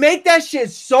and make that shit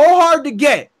so hard to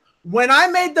get. When I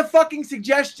made the fucking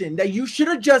suggestion that you should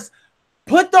have just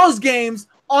put those games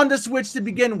on the Switch to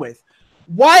begin with,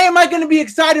 why am I going to be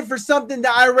excited for something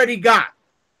that I already got?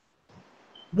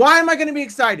 Why am I going to be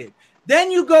excited? Then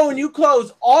you go and you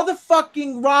close all the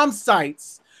fucking ROM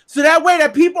sites so that way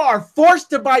that people are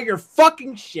forced to buy your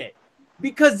fucking shit.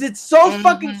 Because it's so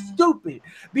fucking stupid.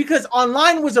 Because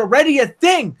online was already a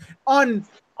thing on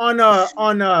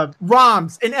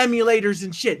ROMs and emulators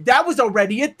and shit. That was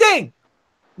already a thing.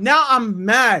 Now I'm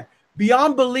mad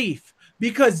beyond belief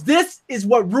because this is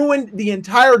what ruined the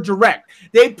entire Direct.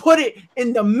 They put it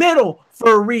in the middle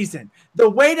for a reason. The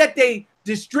way that they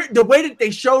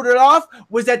showed it off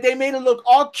was that they made it look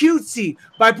all cutesy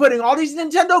by putting all these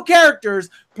Nintendo characters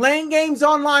playing games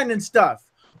online and stuff.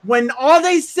 When all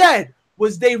they said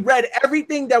was they read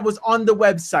everything that was on the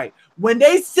website. When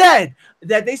they said,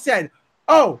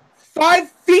 oh, 5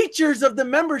 features of the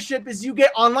membership is you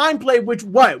get online play, which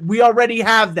what? We already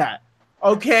have that.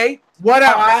 Okay. What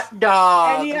else?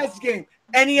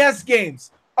 NES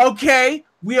games. Okay.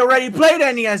 We already played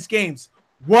NES games.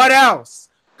 What else?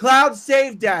 Cloud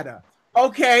save data.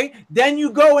 Okay. Then you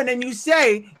go in and you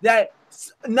say that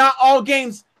not all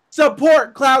games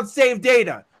support cloud save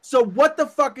data. So what the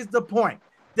fuck is the point?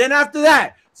 Then after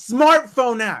that,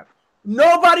 smartphone app.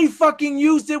 Nobody fucking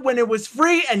used it when it was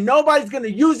free, and nobody's going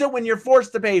to use it when you're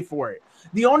forced to pay for it.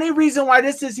 The only reason why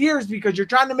this is here is because you're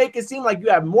trying to make it seem like you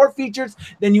have more features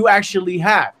than you actually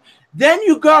have. Then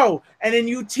you go and then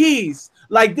you tease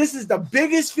like this is the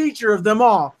biggest feature of them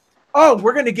all. Oh,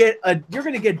 you're gonna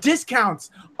get discounts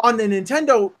on the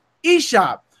Nintendo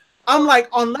eShop. I'm like,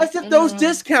 unless if those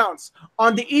discounts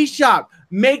on the eShop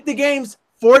make the games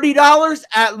 $40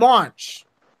 at launch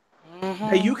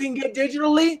that you can get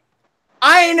digitally,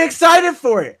 I ain't excited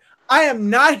for it. I am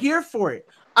not here for it.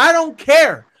 I don't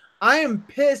care. I am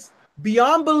pissed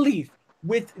beyond belief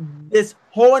with this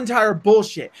whole entire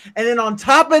bullshit. And then on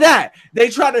top of that,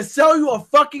 they try to sell you a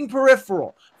fucking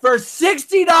peripheral for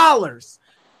 $60.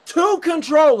 2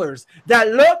 controllers that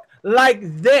look like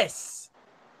this.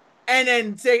 And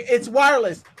then say it's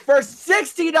wireless for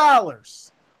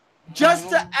 $60. Just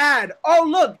to add, oh,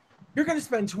 look, you're going to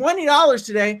spend $20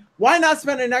 today. Why not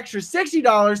spend an extra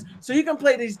 $60 so you can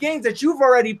play these games that you've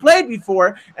already played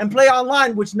before and play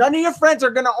online, which none of your friends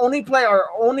are going to only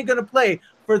play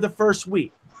for the first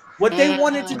week. What they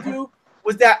wanted to do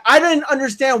was that I didn't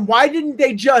understand why didn't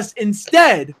they just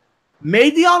instead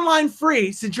made the online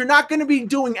free, since you're not going to be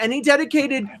doing any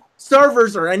dedicated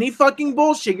servers or any fucking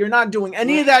bullshit. You're not doing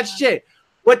any of that shit.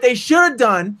 What they should have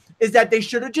done is that they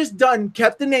should have just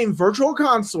kept the name Virtual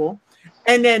Console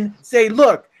and then say,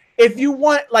 look, if you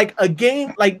want like a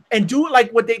game, like, and do it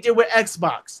like what they did with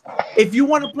Xbox. If you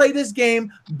want to play this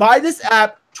game, buy this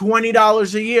app,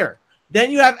 $20 a year. Then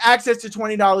you have access to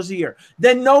 $20 a year.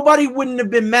 Then nobody wouldn't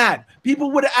have been mad.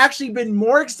 People would have actually been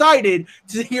more excited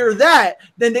to hear that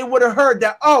than they would have heard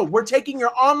that, oh, we're taking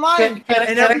your online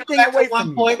and everything away from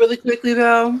you. One point really quickly,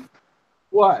 though.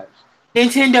 What?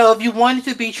 Nintendo, if you wanted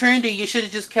to be trendy, you should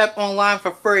have just kept online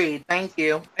for free. Thank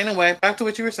you. Anyway, back to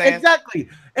what you were saying.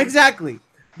 Exactly.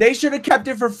 They should have kept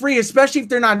it for free, especially if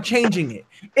they're not changing it.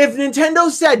 If Nintendo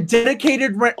said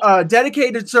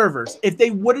dedicated servers, if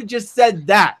they would have just said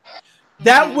that,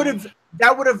 that would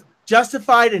have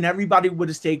justified and everybody would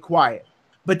have stayed quiet.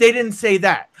 But they didn't say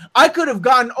that. I could have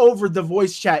gotten over the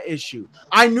voice chat issue.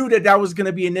 I knew that was going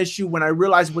to be an issue when I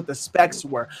realized what the specs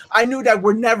were. I knew that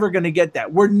we're never going to get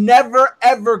that. We're never,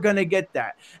 ever going to get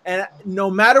that. And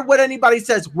no matter what anybody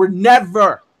says, we're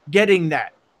never getting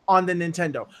that on the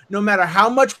Nintendo. No matter how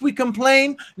much we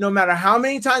complain, no matter how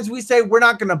many times we say we're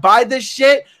not going to buy this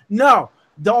shit, no.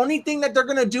 The only thing that they're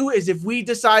going to do is if we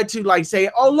decide to like say,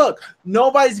 oh, look,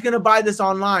 nobody's going to buy this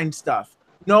online stuff.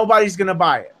 Nobody's going to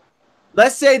buy it.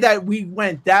 Let's say that we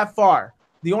went that far.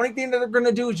 The only thing that they're going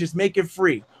to do is just make it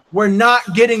free. We're not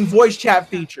getting voice chat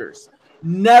features.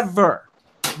 Never.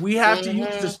 We have to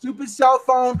use the stupid cell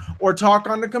phone or talk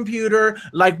on the computer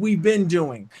like we've been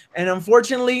doing. And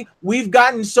unfortunately, we've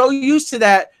gotten so used to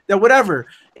that whatever.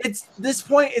 It's this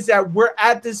point is that we're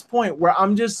at this point where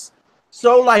I'm just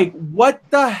so like, what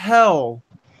the hell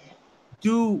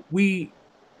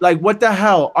what the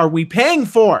hell are we paying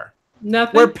for?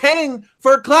 Nothing. We're paying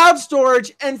for cloud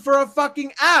storage and for a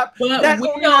fucking app that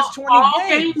only has 20 all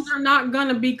games. games are not going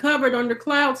to be covered under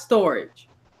cloud storage.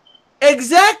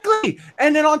 Exactly.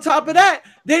 And then on top of that,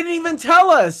 they didn't even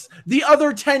tell us the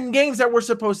other 10 games that we're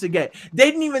supposed to get. They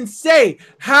didn't even say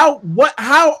how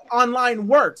online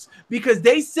works, because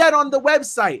they said on the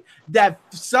website that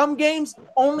some games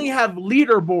only have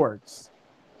leaderboards.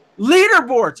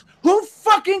 Leaderboards. Who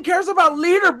fucking cares about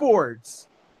leaderboards?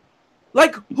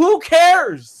 Like, who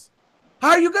cares?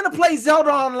 How are you going to play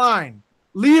Zelda online?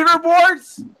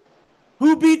 Leaderboards?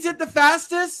 Who beats it the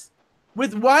fastest?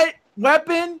 With what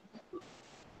weapon?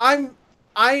 I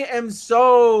am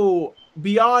so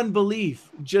beyond belief,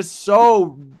 just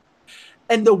so,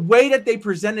 and the way that they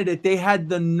presented it, they had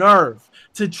the nerve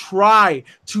to try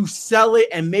to sell it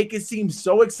and make it seem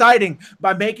so exciting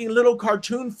by making little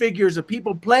cartoon figures of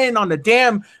people playing on the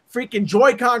damn freaking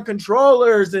Joy-Con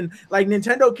controllers and like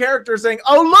Nintendo characters saying,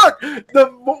 oh,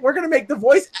 look, we're going to make the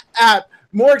voice app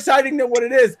more exciting than what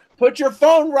it is. Put your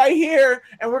phone right here,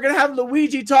 and we're going to have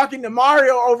Luigi talking to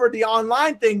Mario over the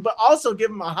online thing, but also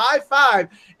give him a high five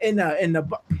in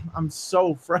the I'm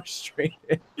so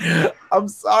frustrated. I'm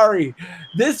sorry.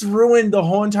 This ruined the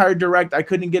whole entire Direct. I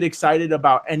couldn't get excited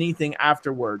about anything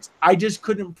afterwards. I just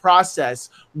couldn't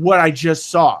process what I just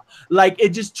saw. Like, it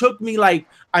just took me, like,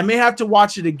 I may have to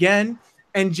watch it again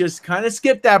and just kind of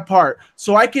skip that part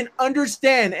so I can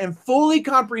understand and fully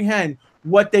comprehend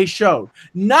what they showed.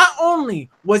 Not only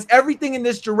was everything in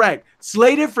this Direct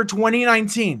slated for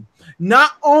 2019,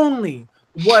 not only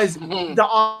was the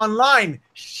online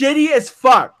shitty as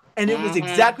fuck and it was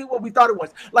exactly what we thought it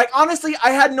was. Like, honestly, I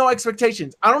had no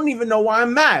expectations. I don't even know why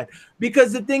I'm mad,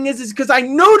 because the thing is because I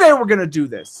knew they were gonna do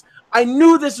this. I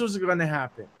knew this was gonna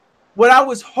happen. What I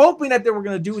was hoping that they were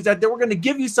gonna do is that they were gonna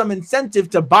give you some incentive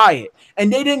to buy it,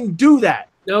 and they didn't do that.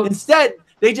 Nope. Instead,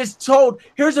 they just told,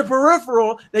 here's a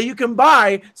peripheral that you can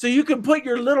buy so you can put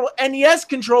your little NES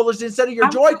controllers instead of your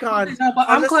Joy-Cons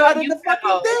on the side of the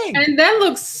fucking thing. And that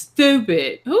looks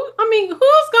stupid. Who's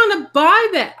gonna buy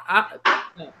that?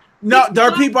 No, there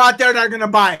are people out there that are gonna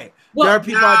buy it. There are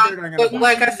people out there that are gonna buy it.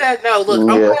 Like I said, no, look,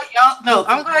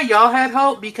 I'm glad y'all had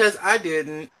hope because I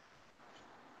didn't.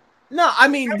 No, I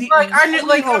mean, I'm sorry.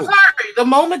 The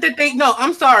moment that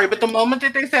I'm sorry, but the moment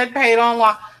that they said paid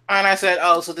online, and I said,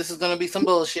 oh, so this is gonna be some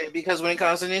bullshit because when it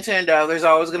comes to Nintendo, there's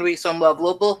always gonna be some level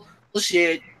of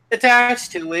bullshit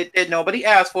attached to it that nobody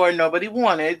asked for, nobody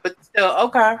wanted, but still,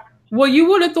 okay. Well, you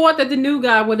would have thought that the new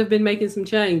guy would have been making some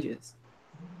changes.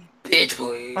 Bitch,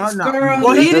 please. Oh, no. Girl,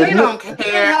 Well, they don't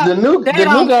care. The new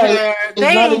guy is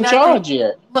not in charge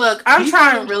yet. Look, I'm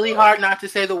trying really hard not to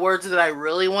say the words that I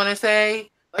really want to say.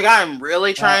 Like, I'm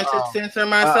really trying to censor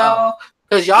myself.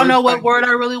 Because y'all know what word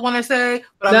I really want to say,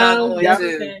 but I'm not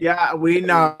going to. Yeah, we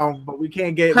know, but we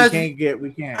can't.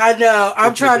 I know.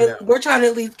 We're trying to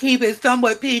at least keep it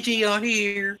somewhat PG on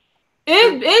here.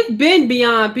 It's been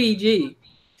beyond PG.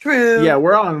 True. Yeah,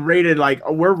 we're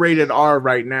rated R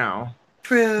right now.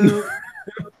 True.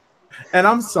 And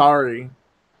I'm sorry,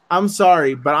 but I'm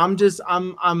frustrated.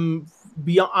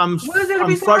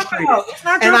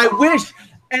 And I wish,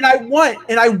 and I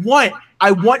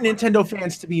want Nintendo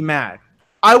fans to be mad.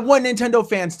 I want Nintendo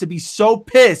fans to be so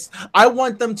pissed. I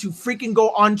want them to freaking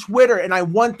go on Twitter and I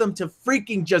want them to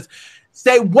freaking just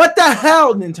say, what the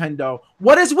hell, Nintendo?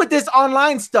 What is with this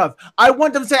online stuff? I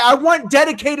want them to say, I want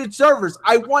dedicated servers.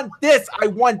 I want this. I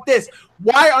want this.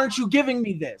 Why aren't you giving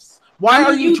me this? Why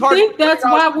are you charging? I think that's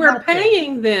why we're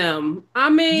paying them.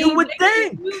 I mean, you would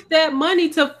think use that money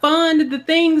to fund the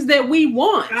things that we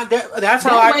want. That's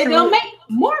how they'll make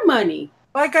more money.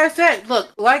 Like I said, look,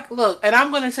 and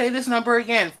I'm going to say this number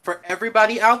again for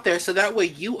everybody out there so that way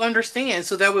you understand.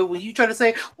 So that way when you try to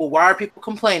say, well, why are people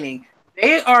complaining?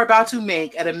 They are about to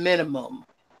make at a minimum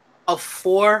of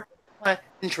 $400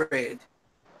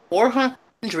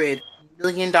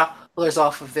 million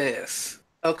off of this.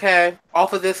 Okay?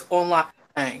 Off of this online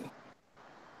thing.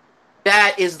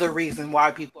 That is the reason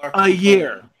why people are complaining. A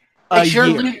year.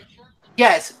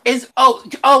 Yes.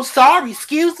 Sorry,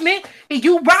 excuse me.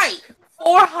 You're right.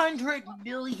 $400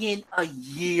 million a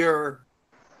year.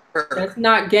 That's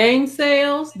not game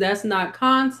sales. That's not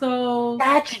consoles.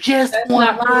 That's just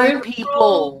online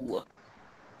people.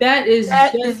 That is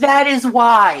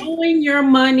why throwing your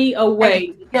money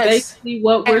away. Yes. Basically,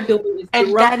 what we're doing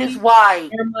is that is why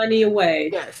your money away.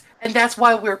 Yes, and that's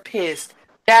why we're pissed.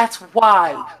 That's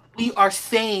why we are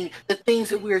saying the things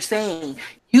that we're saying.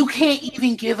 You can't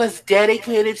even give us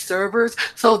dedicated servers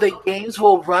so the games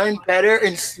will run better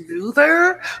and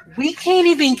smoother. We can't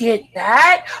even get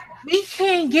that. We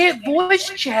can't get voice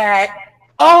chat.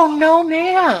 Oh, no,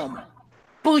 ma'am.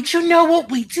 But you know what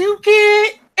we do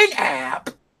get? An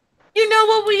app. You know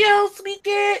what else we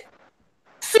get?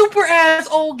 Super ass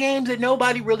old games that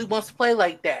nobody really wants to play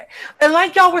like that. And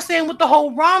like y'all were saying with the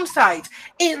whole ROM sites,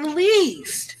 at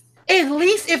least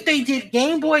if they did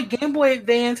Game Boy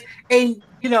Advance, and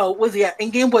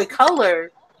and Game Boy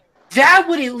Color, that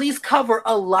would at least cover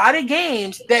a lot of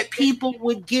games that people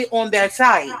would get on that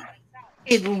site.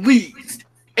 At least.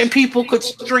 And people could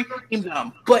stream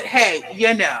them. But hey,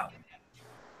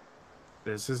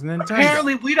 this is Nintendo.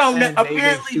 Apparently we don't know.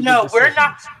 Apparently no,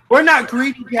 we're not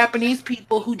greedy Japanese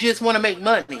people who just want to make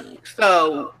money.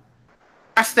 So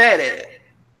I said it.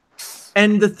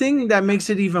 And the thing that makes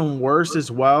it even worse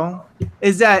as well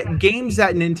is that games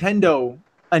that Nintendo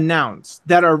announced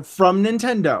that are from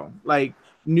Nintendo, like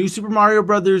New Super Mario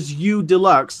Brothers U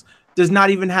Deluxe, does not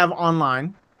even have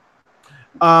online.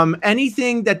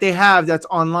 Anything that they have that's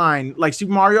online, like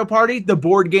Super Mario Party, the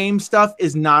board game stuff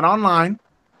is not online.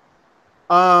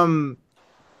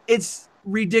 It's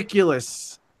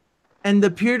ridiculous. And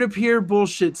the peer-to-peer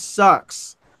bullshit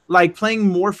sucks. Like playing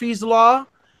Morphe's Law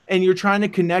and you're trying to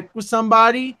connect with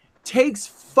somebody takes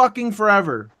fucking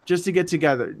forever just to get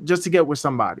together, just to get with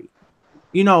somebody.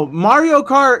 Mario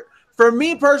Kart, for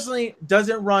me personally,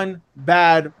 doesn't run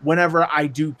bad whenever I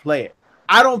do play it.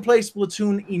 I don't play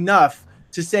Splatoon enough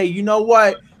to say, you know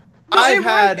what?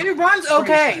 It runs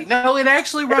okay. No, it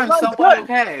actually runs somewhat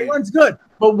okay. It runs good.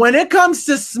 But when it comes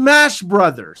to Smash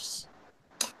Brothers,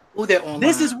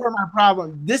 this is where my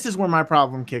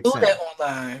problem kicks in. That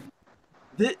online.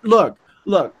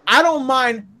 Look, I don't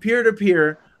mind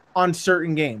peer-to-peer on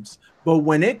certain games, but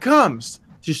when it comes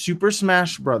to Super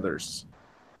Smash Brothers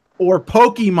or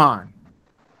Pokemon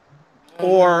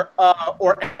or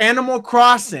Animal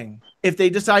Crossing if they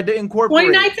decide to incorporate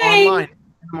 2019. online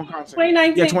Animal Crossing.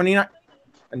 2019. Yeah, 29.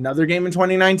 Another game in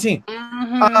 2019.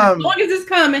 As long as it's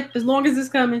coming. As long as it's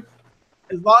coming.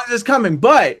 As long as it's coming.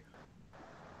 But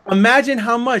imagine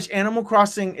how much Animal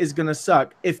Crossing is going to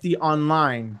suck if the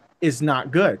online is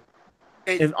not good.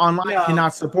 If online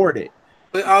cannot support it.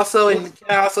 But also, and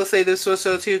can I also say this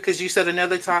also too, because you said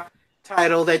another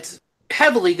title that's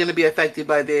heavily going to be affected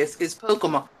by this is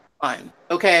Pokemon.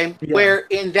 Okay, yeah. Where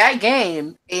in that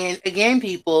game, and again,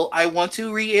 people, I want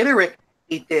to reiterate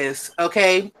this.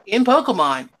 Okay, in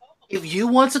Pokemon, if you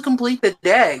want to complete the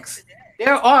dex,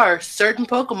 there are certain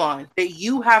Pokemon that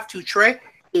you have to trade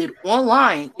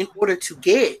online in order to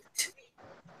get.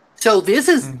 So this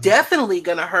is definitely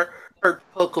going to hurt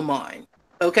Pokemon.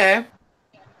 Okay.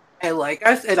 And like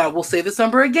I said, I will say this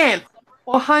number again: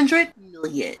 400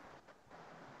 million.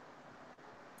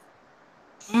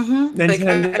 They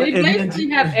basically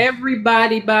have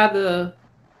everybody by the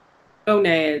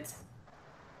gonads.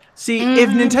 See, if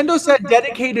Nintendo said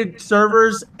dedicated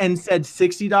servers and said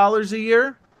 $60 a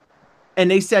year, and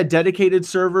they said dedicated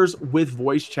servers with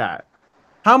voice chat,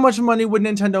 how much money would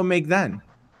Nintendo make then?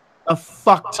 A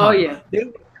fuck ton. Oh yeah,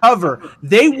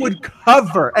 They would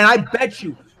cover, and I bet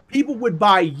you people would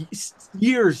buy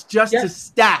years just to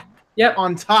stack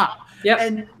on top.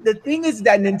 And the thing is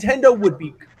that Nintendo would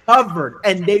be covered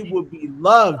and they would be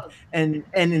loved and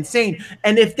insane.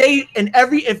 And if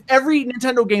every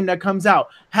Nintendo game that comes out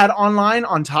had online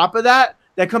on top of that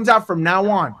comes out from now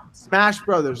on, Smash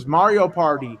Brothers, Mario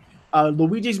Party,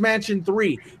 Luigi's Mansion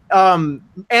 3,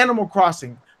 Animal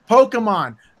Crossing,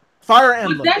 Pokemon, Fire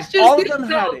Emblem, that's just all of them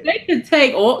had it.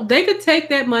 They could take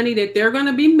that money that they're going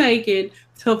to be making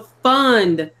to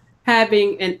fund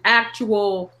having an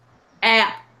actual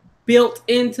app built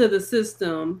into the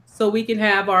system so we can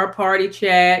have our party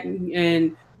chat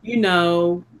and you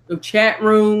know, chat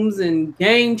rooms and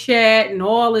game chat and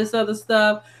all this other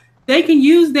stuff. They can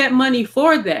use that money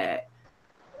for that,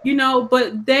 you know,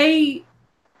 but they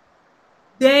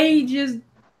just,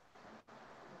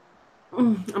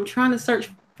 I'm trying to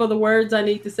search for the words I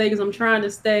need to say because I'm trying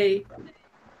to stay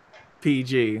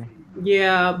PG.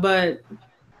 Yeah, but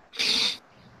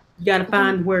you gotta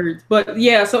find words. But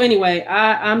yeah, so anyway,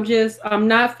 I'm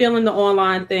not feeling the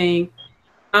online thing.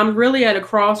 I'm really at a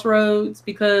crossroads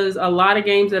because a lot of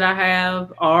games that I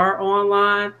have are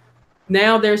online.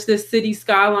 Now there's this City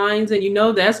Skylines, and you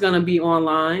know that's gonna be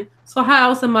online. So how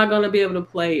else am I gonna be able to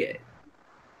play it?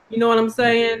 You know what I'm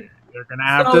saying? You're gonna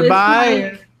have to buy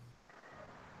it.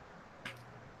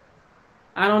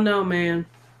 I don't know, man.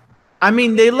 I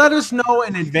mean, they let us know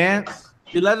in advance.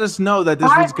 They let us know that this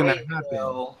was going to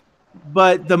happen.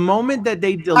 But the moment that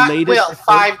they delayed it...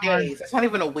 5 days. That's not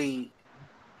even a week.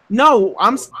 No,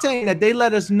 I'm saying that they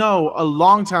let us know a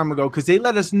long time ago because they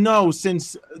let us know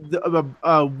since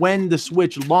when the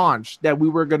Switch launched that we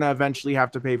were going to eventually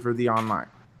have to pay for the online.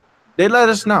 They let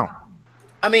us know.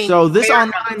 I mean... So this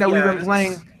online that we've been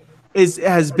playing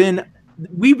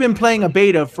we've been playing a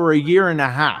beta for a year and a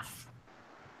half.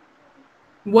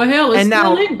 Well, hell, it's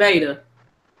still in beta.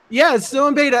 Yeah, it's still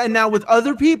in beta. And now with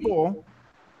other people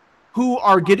who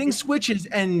are getting Switches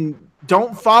and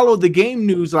don't follow the game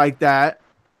news like that,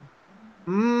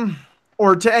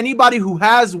 or to anybody who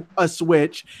has a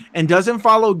Switch and doesn't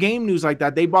follow game news like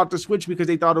that, they bought the Switch because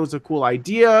they thought it was a cool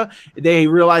idea. They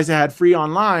realized it had free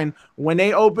online. When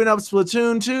they open up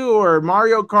Splatoon 2 or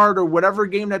Mario Kart or whatever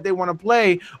game that they want to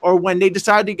play, or when they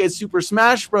decide to get Super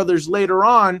Smash Brothers later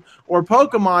on or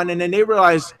Pokemon, and then they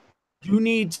realize you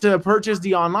need to purchase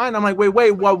the online. I'm like, wait,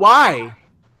 what? Why?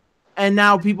 And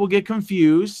now people get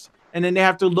confused. And then they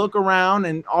have to look around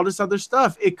and all this other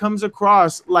stuff. It comes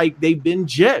across like they've been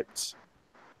gypped.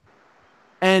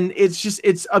 And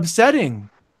it's upsetting.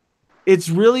 It's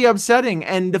really upsetting.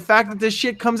 And the fact that this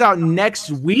shit comes out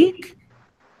next week,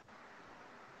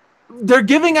 they're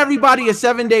giving everybody a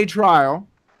 7-day trial.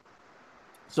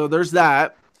 So there's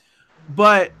that.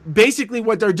 But basically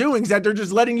what they're doing is that they're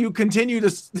just letting you continue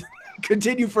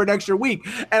for an extra week.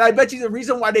 And I bet you the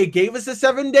reason why they gave us a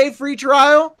 7-day free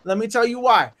trial, let me tell you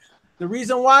why. The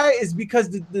reason why is because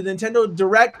the Nintendo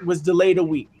Direct was delayed a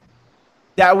week.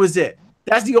 That was it.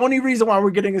 That's the only reason why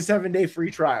we're getting a 7-day free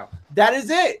trial. That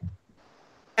is it.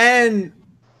 And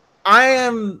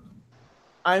I'm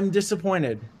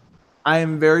disappointed. I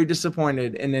am very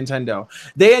disappointed in Nintendo.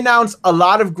 They announced a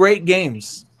lot of great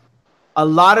games.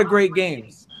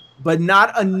 But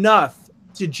not enough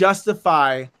to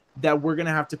justify that we're going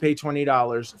to have to pay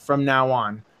 $20 from now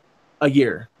on a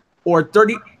year. Or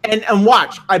 30, and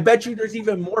watch, I bet you there's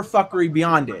even more fuckery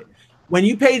beyond it. when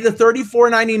you pay the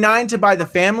 $34.99 to buy the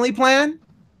family plan,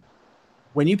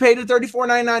 when you pay the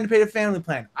 $34.99 to pay the family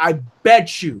plan, I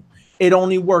bet you it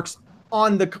only works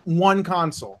on the one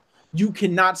console. You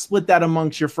cannot split that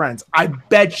amongst your friends. I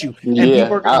bet you. And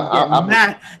people are going to get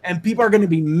mad. And people are going to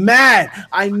be mad.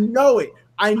 I know it.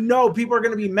 I know people are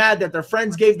going to be mad that their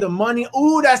friends gave them money.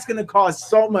 Ooh, that's going to cause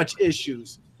so much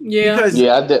issues. Yeah. Because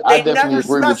I definitely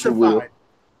agree with you, Will.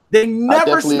 They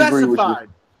never specified.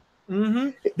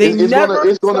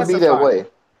 It's going to be that way.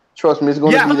 Trust me, it's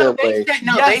going to be that way.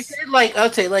 They said like,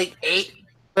 okay, like 8.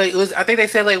 But it was, I think they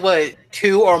said like what,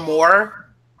 2 or more.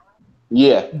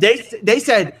 Yeah, they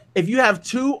said if you have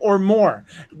 2 or more,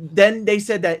 then they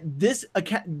said that this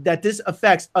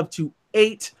affects up to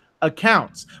 8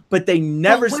 accounts, but they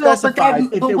never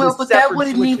specified if it was separate. But that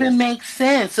wouldn't even make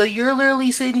sense. So you're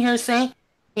literally sitting here saying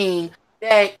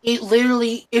that it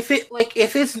literally, if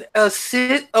it's a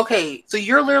sit, okay, so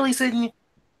you're literally sitting.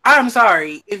 I'm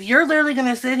sorry, if you're literally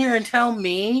gonna sit here and tell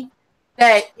me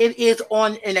that it is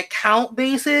on an account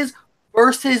basis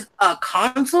versus a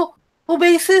console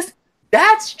basis,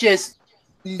 that's just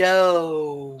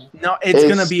no. It's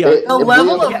gonna be the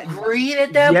level of greed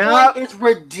at that point is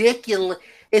ridiculous.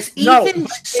 It's even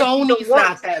Sony's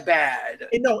not that bad.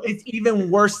 No, it's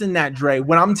even worse than that, Dre.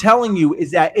 What I'm telling you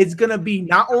is that it's gonna be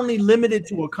not only limited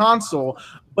to a console,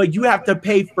 but you have to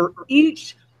pay for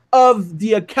each of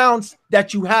the accounts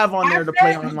that you have on there to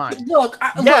play online. Look,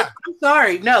 I'm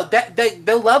sorry. No, that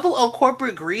the level of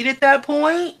corporate greed at that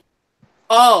point.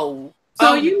 So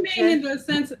you mean in the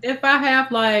sense, if I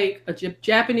have like a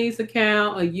Japanese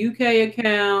account, a UK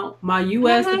account, my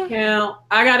US account,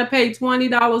 I gotta pay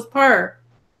 $20 per.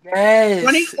 Yes.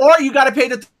 20, or you gotta pay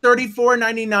the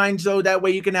 $34.99 so that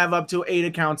way you can have up to 8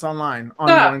 accounts online on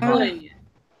one account.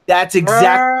 That's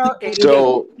exactly.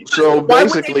 So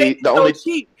basically, the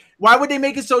only. Why would they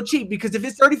make it so cheap? Because if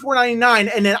it's $34.99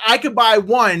 and then I could buy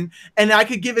one and I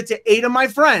could give it to 8 of my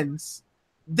friends,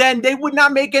 then they would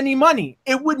not make any money.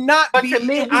 It would not be. But to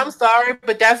me, I'm sorry,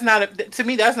 but that's not to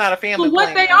me, that's not a family plan.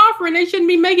 What they offering, they shouldn't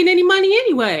be making any money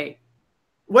anyway.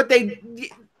 What they're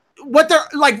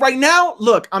like right now,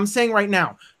 look, I'm saying right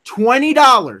now,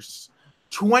 $20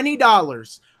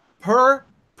 per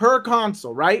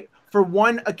console, right? For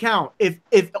one account, if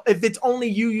it's only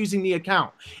you using the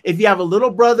account. If you have a little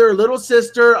brother, a little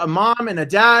sister, a mom and a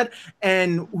dad,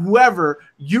 and whoever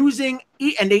using,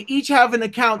 and they each have an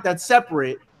account that's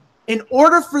separate, in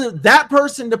order for that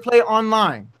person to play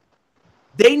online,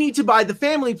 they need to buy the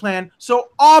family plan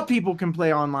so all people can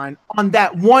play online on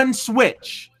that one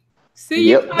Switch.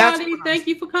 See you, Cloudy. Thank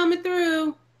you for coming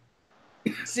through.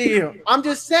 See you. I'm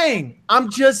just saying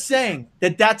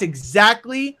that that's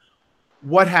exactly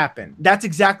what happened. That's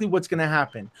exactly what's going to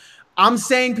happen. I'm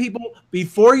saying, people,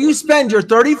 before you spend your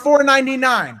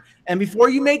 $34.99 and before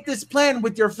you make this plan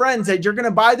with your friends that you're going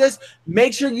to buy this,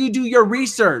 make sure you do your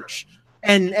research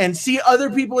and see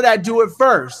other people that do it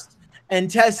first and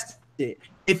test it.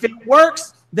 If it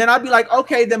works, then I'd be like,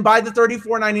 okay, then buy the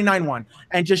 $34.99 one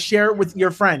and just share it with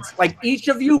your friends. Like each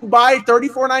of you buy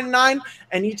 $34.99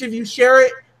 and each of you share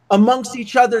it amongst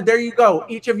each other. There you go.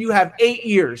 Each of you have 8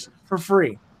 years for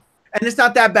free. And it's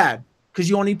not that bad because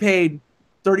you only paid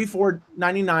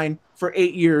 $34.99 for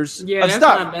 8 years of stuff.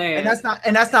 Not bad.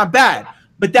 And that's not bad.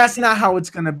 But that's not how it's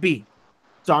gonna be.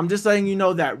 So I'm just letting you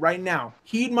know that right now.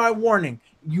 Heed my warning.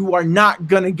 You are not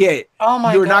gonna get.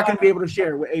 You're not gonna be able to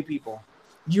share it with 8 people.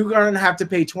 You're gonna have to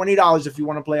pay $20 if you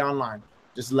want to play online.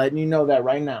 Just letting you know that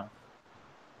right now.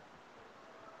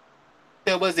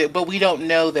 That was it, but we don't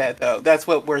know that though. That's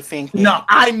what we're thinking. No,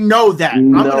 I know that.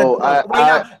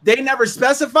 They never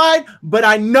specified, but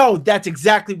I know that's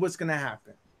exactly what's going to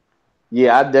happen.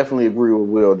 Yeah, I definitely agree with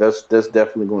Will. That's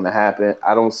definitely going to happen.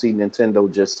 I don't see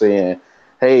Nintendo just saying,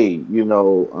 "Hey,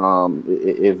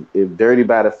 if Dirty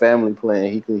by the family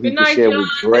plan, he can share with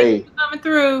Dre." Coming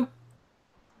through.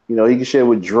 He can share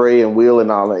with Dre and Will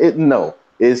and all that. No,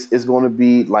 it's going to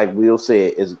be like Will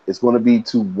said. It's going to be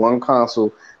to one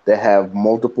console that have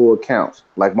multiple accounts.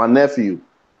 Like my nephew,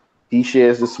 he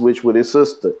shares the Switch with his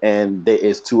sister, and there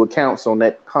is 2 accounts on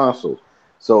that console.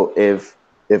 So if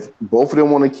both of them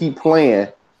want to keep playing,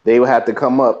 they will have to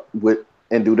come up with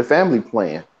and do the family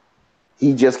plan.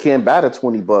 He just can't buy the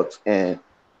 $20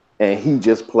 and he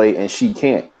just play and she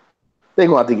can't. They're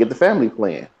gonna have to get the family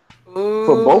plan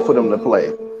for both of them to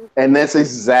play. And that's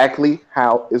exactly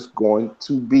how it's going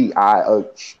to be. I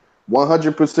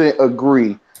 100%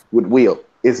 agree with Will.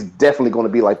 It's definitely going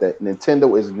to be like that.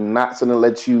 Nintendo is not going to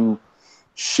let you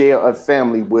share a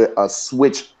family with a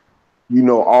Switch,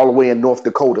 all the way in North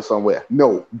Dakota somewhere.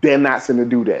 No, they're not going to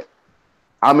do that.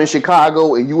 I'm in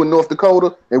Chicago and you in North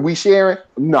Dakota and we sharing?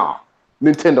 Nah,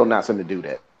 Nintendo not going to do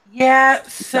that. Yeah,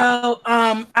 so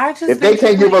I just if they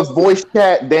can't give us voice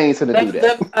chat, they ain't going to do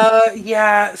that.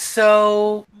 Yeah,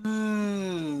 so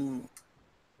went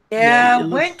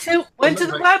to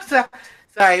the website.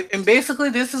 Sorry, and basically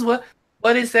this is what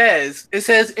it says. It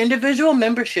says individual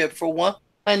membership for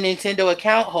a Nintendo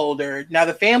account holder. Now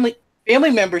the family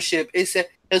membership is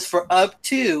for up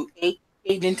to eight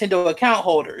Nintendo account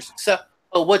holders. So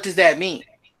what does that mean?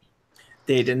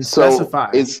 They didn't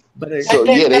specify. They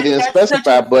didn't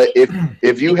specify. But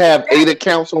if you have 8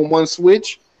 accounts on one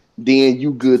Switch, then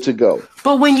you good to go.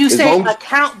 But when you say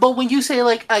account,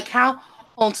 like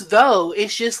accounts though,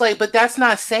 it's just like, but that's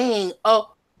not saying that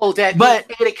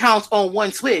 8 accounts on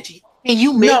one Switch. Can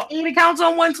you make 8 accounts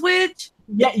on one Switch?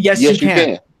 Yeah, yes, you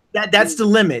can. That's the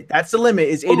limit. That's the limit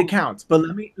is 8 accounts. But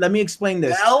let me explain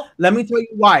this. Let me tell you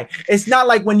why. It's not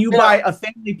like when you buy a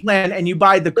family plan and you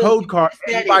buy the code card.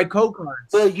 You buy code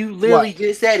cards. Well, you literally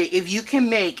just said it. If you can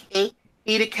make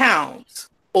eight accounts,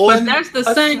 but that's the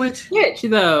same Switch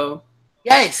though.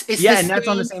 Yes, it's and that's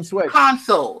on the same Switch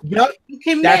console. Yep,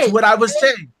 that's what I was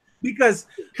saying. Because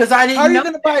I didn't. How are you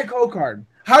going to buy a code card?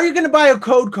 How are you going to buy a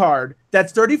code card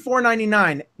that's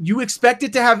 $34.99? You expect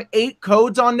it to have 8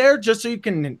 codes on there just so you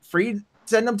can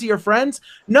send them to your friends?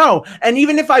 No. And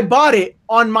even if I bought it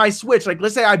on my Switch, like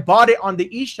let's say I bought it on the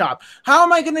eShop, how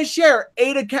am I going to share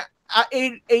 8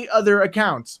 other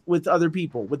accounts with other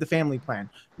people with the family plan?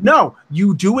 No,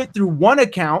 you do it through one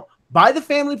account. Buy the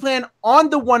family plan on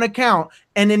the one account,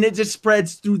 and then it just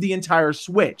spreads through the entire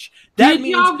Switch. Did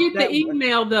y'all get the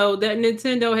email though that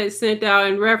Nintendo had sent out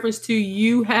in reference to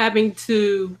you having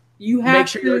to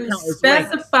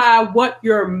specify what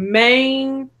your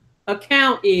main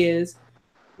account is,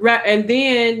 right? And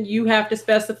then you have to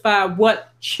specify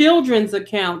what children's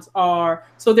accounts are.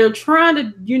 So they're trying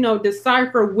to,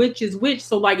 decipher which is which.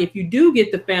 So like if you do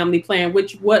get the family plan,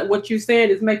 which what you're saying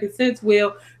is making sense,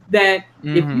 Will. That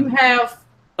if you have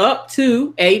up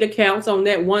to 8 accounts on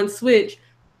that one Switch,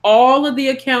 all of the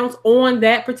accounts on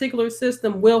that particular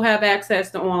system will have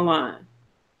access to online.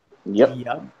 Yep.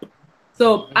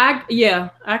 So I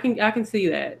can see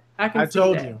that. I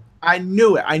told you. I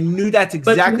knew it. I knew that's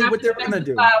exactly what they're going to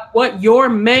do. What your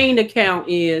main account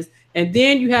is, and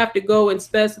then you have to go and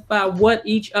specify what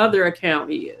each other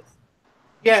account is.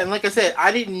 Yeah, and like I said,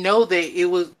 I didn't know that it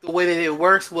was the way that it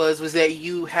works was that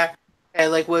you have. And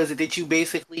like, what is it that you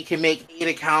basically can make 8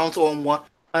 accounts on one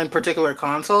particular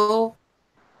console?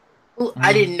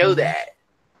 I didn't know that.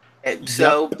 And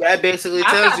so that basically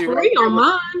tells you. I've got 3 on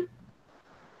mine.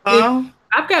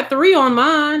 I've got 3 on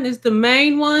mine. It's the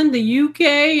main one, the UK,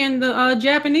 and the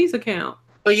Japanese account.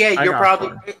 But yeah, you're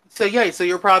probably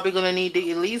you're probably gonna need to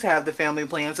at least have the family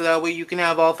plan so that way you can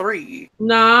have all 3.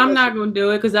 No, I'm not gonna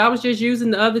do it because I was just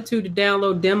using the other 2 to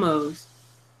download demos.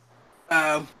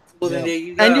 And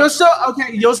you'll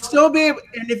still be able,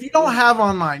 and if you don't have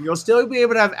online, you'll still be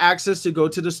able to have access to go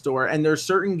to the store. And there's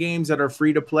certain games that are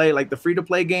free to play, like the free to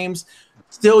play games.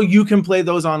 Still, you can play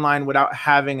those online without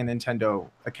having a Nintendo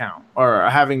account or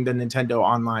having the Nintendo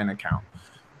online account.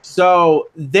 So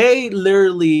they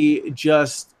literally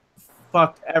just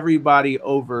fucked everybody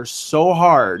over so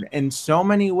hard in so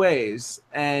many ways,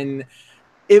 and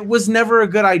it was never a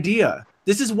good idea.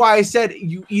 This is why I said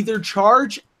you either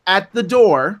charge at the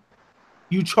door.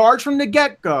 You charge from the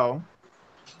get-go,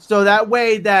 so that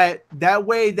way that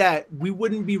we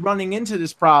wouldn't be running into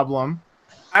this problem.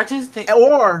 I just think,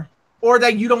 or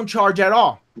that you don't charge at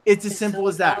all. It's as simple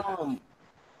as that.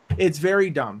 It's very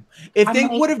dumb. If they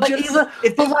would have just, but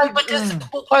just a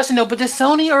cool question though. But does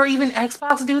Sony or even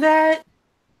Xbox do that?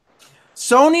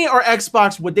 Sony or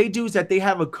Xbox, what they do is that they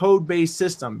have a code-based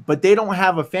system, but they don't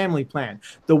have a family plan.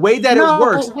 The way that it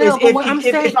works is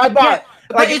if I bought.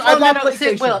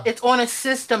 It's on a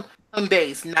system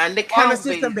base, not an account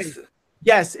base.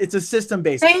 Yes, it's a system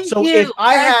base. If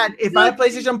I had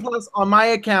PlayStation Plus on my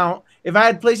account, if I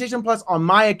had PlayStation Plus on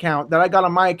my account that I got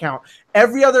on my account,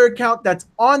 every other account that's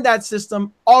on that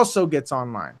system also gets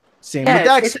online. Same with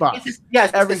Xbox. It's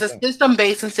a system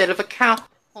base instead of account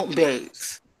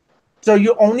base. So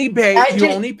you only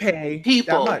pay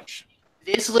people that much.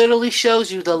 This literally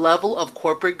shows you the level of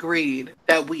corporate greed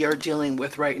that we are dealing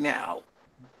with right now.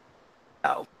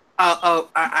 I'm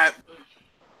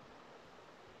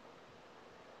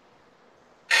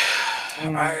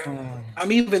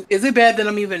even. Is it bad that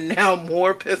I'm even now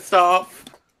more pissed off?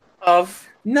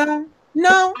 No.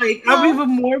 I'm even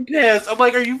more pissed. I'm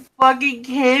like, are you fucking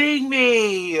kidding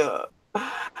me?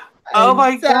 Oh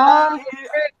my god!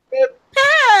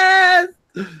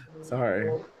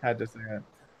 Sorry, had to say it.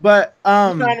 But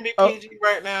I'm trying to be PG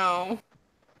right now.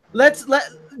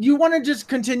 You want to just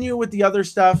continue with the other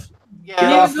stuff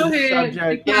Yeah. Go ahead.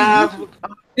 Subject. Yeah.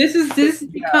 This is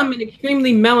becoming an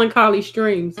extremely melancholy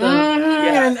stream. So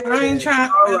And I ain't trying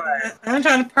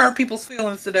to hurt people's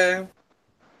feelings today.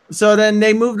 So then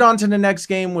they moved on to the next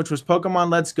game, which was Pokemon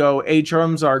Let's Go.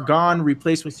 H-Arms are gone,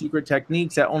 replaced with secret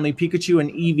techniques that only Pikachu and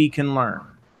Eevee can learn.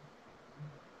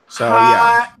 So yeah.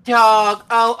 Hot dog.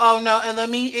 Oh no. And let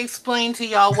me explain to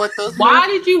y'all what those. why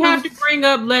did you have to bring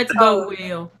up Let's Go,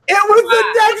 Will? It was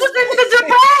It was in the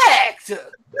direct.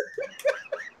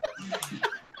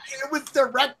 It was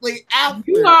directly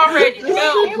after. You already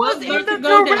know It what's was about in to the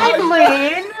go direct, down.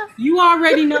 Lynn. You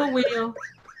already know, Will.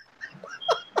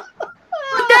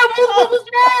 But that one was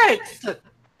next.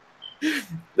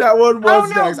 That one was Oh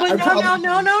no, next. but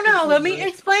no. Let me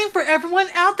explain for everyone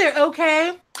out there,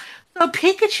 okay? So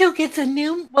Pikachu gets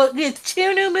gets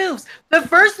 2 new moves. The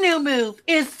first new move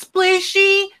is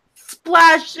Splishy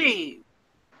Splashy.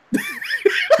 The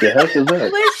heck is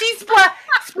that?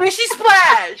 Splishy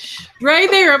Splash. Dre,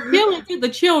 they're appealing to the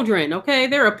children, okay?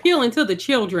 They're appealing to the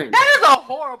children. That is a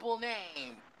horrible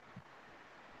name.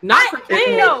 Not for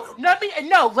kids.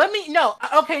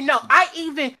 I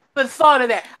even thought of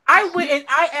that. I went and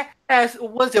I asked,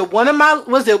 was it one of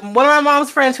my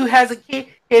mom's friends who has a kid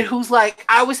who's like,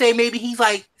 I would say maybe he's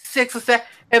like 6 or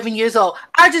 7 years old.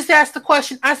 I just asked the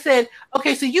question. I said,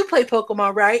 okay, so you play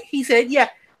Pokemon, right? He said, yeah.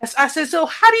 I said, so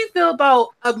how do you feel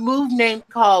about a move name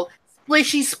called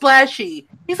Splishy Splashy?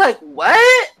 He's like,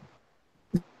 what?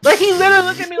 Like, he literally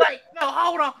looked at me like, no,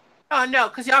 hold on. Oh, no,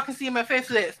 because y'all can see my face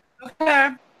for this.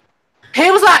 Okay.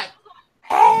 He was like,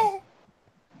 hey.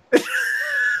 He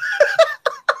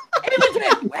was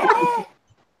like, hey.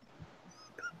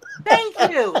 Thank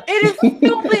you. It is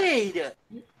stupid.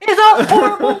 It's a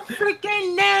horrible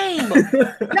freaking name.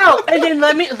 No, and then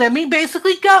let me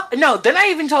basically go. No, then I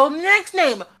even told him the next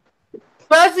name.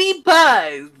 Buzzy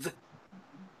Buzz.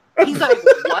 He's like,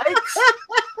 what?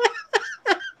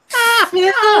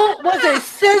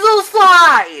 Sizzle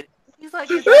Slide. He's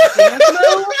like, is that a dance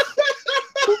move?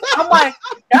 I'm like,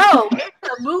 no, it's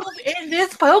a move in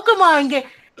this Pokemon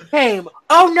game.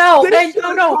 Oh no, and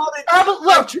oh no.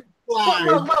 Look.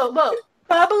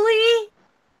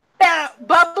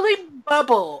 Bubbly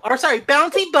Bubble. Or sorry,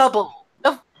 Bouncy Bubble.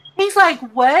 He's like,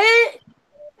 what?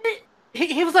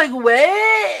 He was like,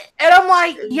 what? And I'm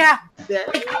like, yeah.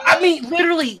 Like, I mean,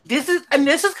 literally, this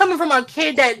is coming from a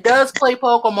kid that does play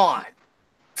Pokemon.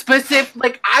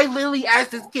 I literally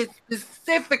asked this kid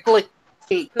specifically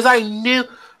because I knew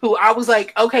who. I was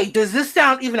like, okay, does this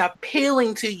sound even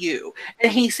appealing to you?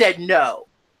 And he said no.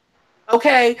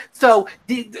 Okay, so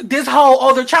this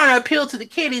whole, they're trying to appeal to the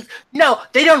kiddies. No,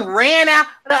 they done ran out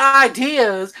of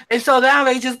ideas, and so now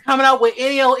they just coming out with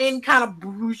any kind of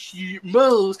bullshit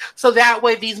moves, so that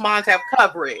way these mons have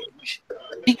coverage.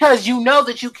 Because you know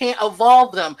that you can't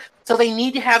evolve them, so they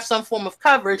need to have some form of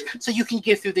coverage so you can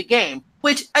get through the game.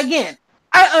 Which, again,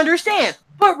 I understand,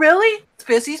 but really,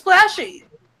 Spissy Splashy.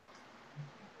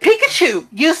 Pikachu,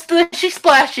 you Splishy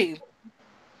Splashy.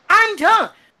 I'm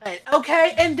done.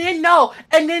 Okay, and then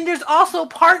there's also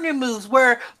partner moves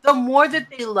where the more that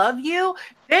they love you,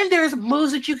 then there's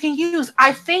moves that you can use.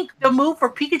 I think the move for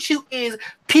Pikachu is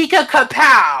Pika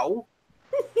Kapow.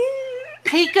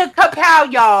 Pika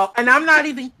Kapow, y'all, and I'm not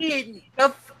even kidding.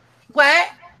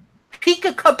 What?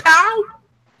 Pika Kapow?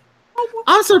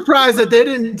 I'm surprised that they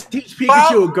didn't teach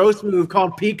Pikachu a ghost move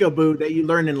called Peekaboo that you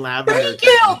learn in Lavender. Thank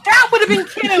you. That would have been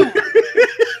cute.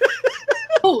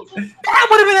 That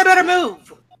would have been a better move.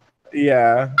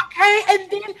 Yeah. Okay, and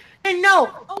then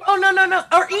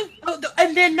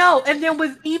no. And then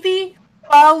with Eevee,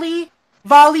 Volley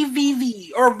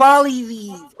Vivi, or Volley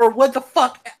V, or what the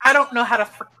fuck? I don't know how to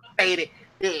say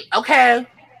it. Okay,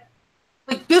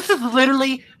 like this is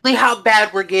literally how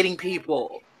bad we're getting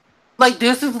people. Like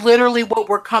this is literally what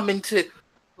we're coming to.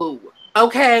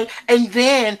 Okay, and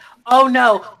then. Oh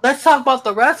no, let's talk about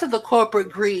the rest of the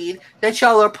corporate greed that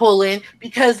y'all are pulling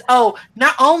because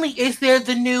not only is there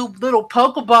the new little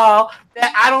Pokeball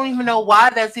that I don't even know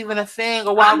why that's even a thing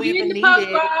or why we even need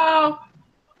it.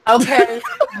 Okay,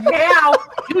 now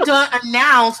you done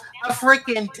announced a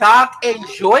freaking dock and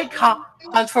Joy-Con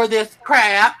for this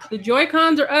crap. The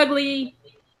Joy-Cons are ugly.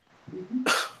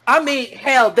 I mean,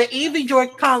 hell, the Eevee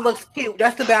Joy-Con looks cute.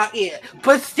 That's about it.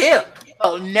 But still,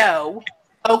 oh no.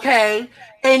 Okay,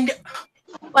 and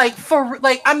for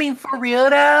real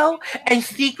though, and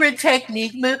secret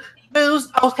technique moves.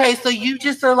 Okay, so you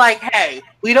just are like, hey,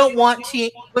 we don't want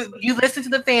to. You listened to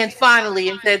the fans finally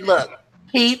and said, look,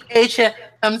 keep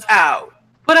HMs out.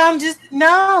 But I'm just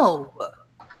no,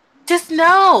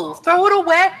 throw it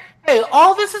away. Hey,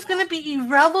 all this is gonna be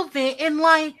irrelevant in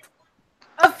like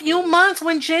a few months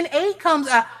when Gen 8 comes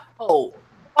out. Oh,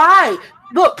 Why?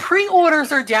 Look,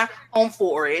 pre-orders are down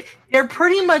for it. They're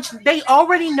pretty much, they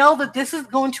already know that this is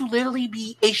going to literally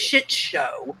be a shit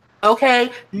show.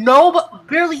 Okay?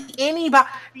 Barely anybody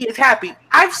is happy.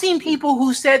 I've seen people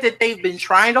who said that they've been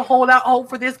trying to hold out hope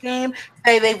for this game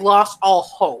say they've lost all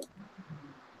hope.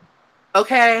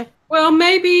 Okay? Well,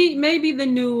 maybe the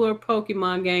newer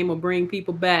Pokemon game will bring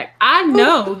people back. I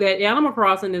know that Animal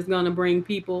Crossing is going to bring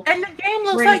people. And the game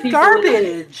looks like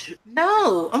garbage.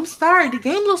 No, I'm sorry. The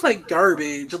game looks like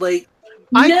garbage. Like,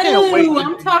 I can't wait.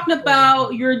 I'm talking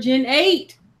about your Gen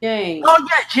 8 game. Oh,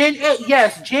 yeah, Gen 8.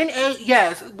 Yes, Gen 8.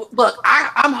 Yes. Look,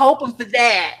 I'm hoping for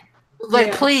that.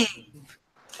 Like, please.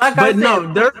 Like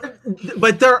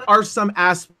there are some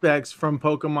aspects from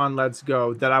Pokemon Let's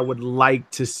Go that I would like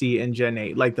to see in Gen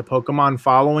 8, like the Pokemon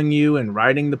following you and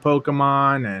riding the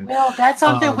Pokemon, and that's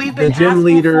something we've been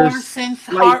asking for since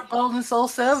Heart Gold and Soul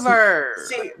Silver.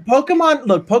 See,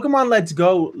 Pokemon Let's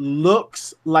Go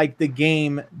looks like the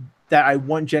game that I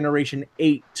want Generation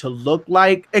 8 to look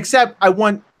like, except I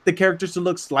want the characters to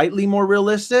look slightly more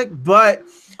realistic, but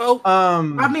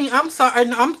I mean, I'm sorry,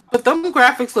 but them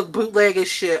graphics look bootleg as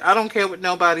shit. I don't care what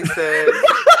nobody says.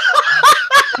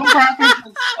 Them graphics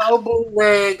look so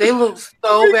bootleg. They look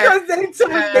so bad.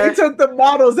 Because they took the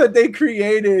models that they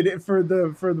created for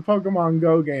the Pokemon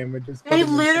Go game and just they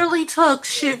literally took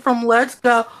shit from Let's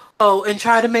Go and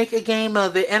tried to make a game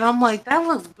of it, and I'm like, that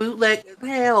looks bootleg as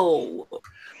hell.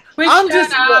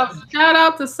 Shout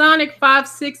out to Sonic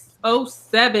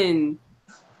 5607.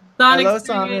 Hello,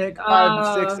 Sonic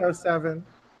 5607.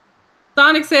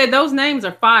 Sonic said those names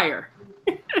are fire.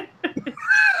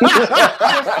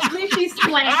 Slishy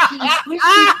splashy,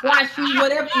 slishy splashy,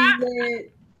 whatever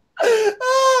you said.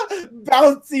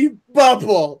 Bouncy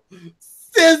bubble,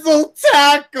 sizzle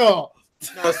tackle.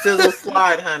 No, sizzle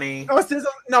slide, honey.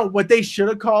 No, what they should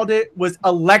have called it was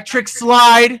electric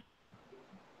slide.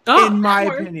 In my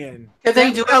opinion, if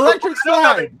they do electric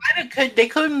slide, they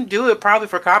couldn't do it probably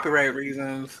for copyright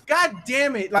reasons. God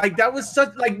damn it! Like that was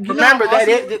such like. Remember well,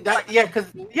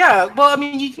 I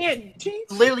mean, you can't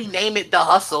literally name it The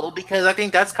Hustle because I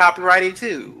think that's copyrighted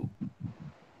too.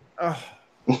 I'm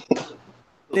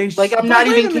not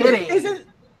even kidding.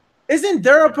 Isn't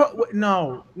there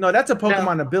no? That's a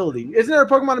Pokemon ability. Isn't there a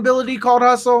Pokemon ability called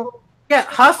Hustle? Yeah,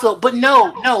 Hustle, but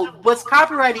no. What's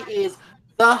copyrighted is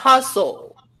The Hustle.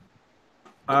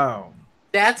 Oh,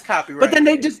 that's copyright. But then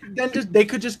they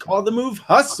could just call the move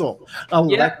Hustle.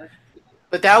 Yeah.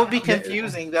 But that would be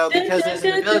confusing though because there's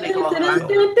an ability called Hustle.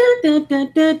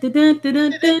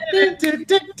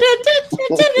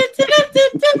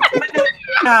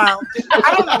 No,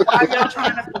 I don't know why y'all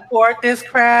trying to support this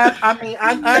crap. I mean,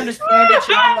 I understand that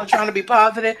y'all are trying to be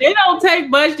positive. It don't take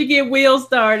much to get wheels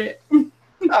started.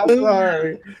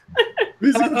 I'm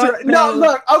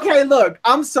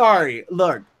sorry.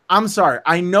 I'm sorry.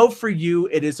 I know for you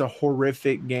it is a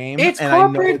horrific game. It's and I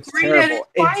know it's terrible.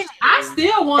 I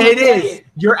still want to play it.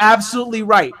 You're absolutely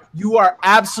right. You are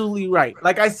absolutely right.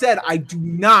 Like I said, I do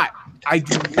not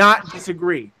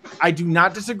disagree. I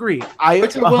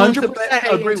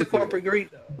 100% agree with corporate greed,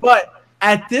 though. But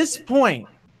at this point,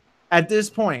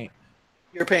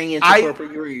 you're paying into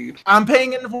corporate greed. I'm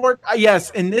paying into yes.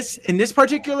 In this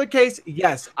particular case,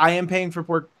 yes, I am paying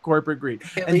for corporate greed.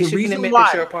 And the reason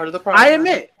why you're part of the problem.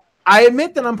 I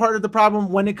admit that I'm part of the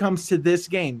problem when it comes to this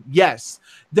game. Yes,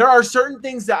 there are certain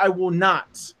things that I will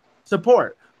not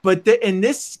support, but in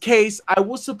this case, I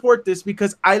will support this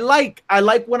because I like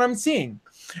what I'm seeing,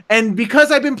 and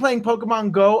because I've been playing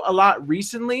Pokemon Go a lot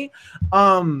recently,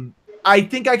 I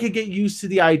think I could get used to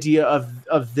the idea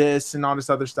of this and all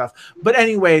this other stuff. But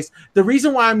anyways, the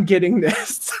reason why I'm getting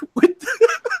this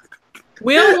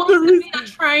Will wants to be a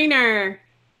trainer.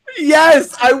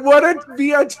 Yes, I want to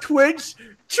be a Twitch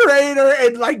trainer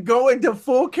and like go into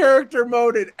full character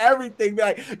mode and everything.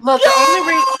 Like, look,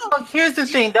 here's the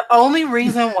thing. The only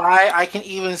reason why I can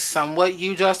even somewhat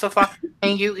justify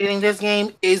you getting this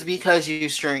game is because you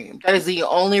stream. That is the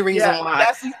only reason why.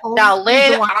 Now,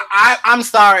 Lynn, I'm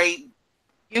sorry.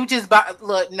 You just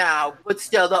look now, but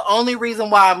still, the only reason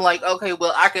why I'm like, okay,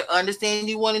 well, I can understand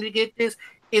you wanting to get this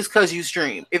is because you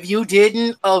stream. If you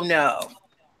didn't, oh no,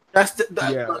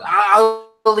 I'll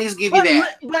at least give you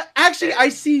that. But actually, I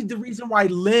see the reason why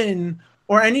Lynn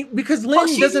because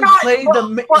Lynn doesn't play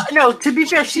no, to be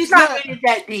fair, she's not in it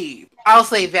that deep. I'll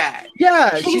say that.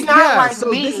 Yeah, she's not like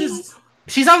me.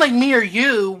 She's not like me or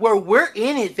you, where we're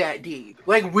in it that deep.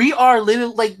 Like we are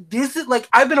literally like this is like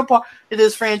I've been a part of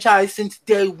this franchise since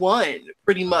day one,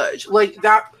 pretty much. Like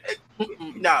that.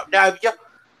 No.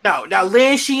 Now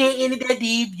Lynn, she ain't in it that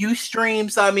deep. You stream,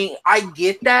 so I mean, I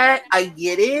get that, I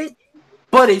get it,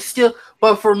 but it's still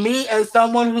But for me, as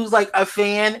someone who's like a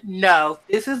fan, no,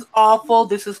 this is awful.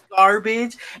 This is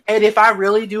garbage. And if I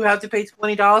really do have to pay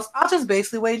 $20, I'll just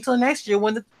basically wait until next year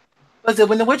when the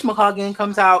Witchmacall game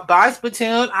comes out. Buy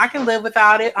Splatoon. I can live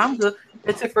without it. I'm good.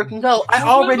 It's a freaking go. I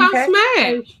already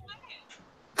paid.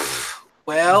 Smash.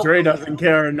 Well, Dre doesn't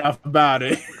care enough about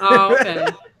it. Oh,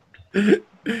 okay.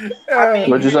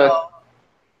 What'd you say?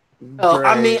 Oh,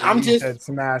 I mean, I'm you just said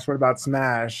Smash. What about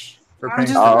Smash? I'm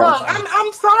just look,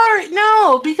 I'm sorry.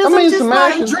 No, because I mean, I'm just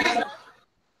Smash like is-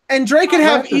 And Dre could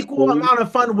have Smash is equal cool. amount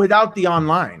of fun without the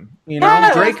online. You know,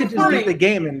 Yeah, Dre that's could just right. beat the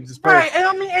game and just play. right. And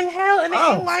I mean, and hell, and it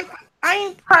ain't like I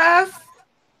ain't pressed.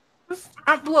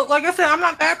 Look, like I said, I'm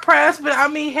not that pressed, but I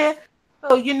mean, hell,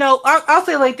 so you know, I'll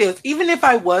say it like this: even if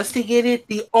I was to get it,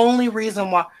 the only reason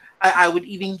why I would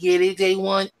even get it day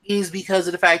one is because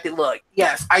of the fact that, look,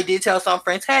 yes, I did tell some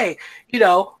friends, hey, you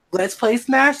know, let's play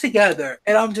Smash together.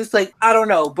 And I'm just like, I don't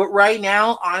know. But right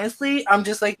now, honestly, I'm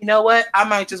just like, you know what? I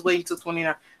might just wait until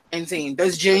 2019.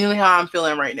 That's genuinely how I'm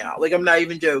feeling right now. Like, I'm not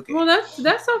even joking. Well,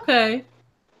 that's okay.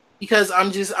 Because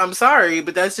I'm sorry,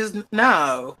 but that's just,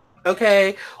 no.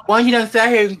 Okay? One, you done sat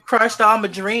here and crushed all my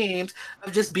dreams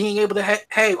of just being able to,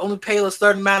 hey, only pay a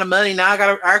certain amount of money. Now I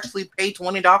got to actually pay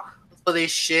 $20 for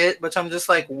this shit, which I'm just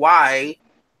like, why?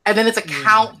 And then it's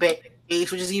account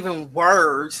based, which is even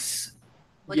worse.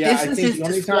 Like, Yeah, this I is think just the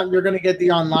only disgusting. time you're gonna get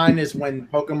the online is when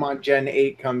Pokemon Gen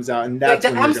 8 comes out, and that's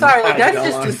when I'm you're gonna sorry, like have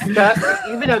that's the just online.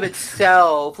 disgusting, even of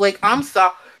itself. Like, I'm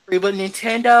sorry, but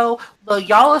Nintendo, look,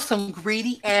 y'all are some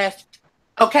greedy ass.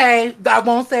 Okay, I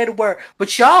won't say the word,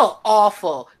 but y'all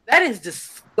awful. That is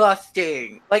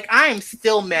disgusting. Like, I am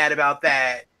still mad about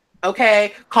that.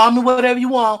 Okay, call me whatever you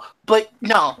want, but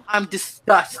no, I'm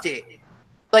disgusted.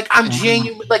 Like, I'm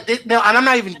genuine. Like, no, and I'm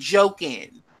not even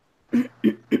joking.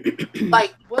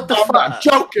 Like, what the I'm fuck? not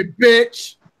joking,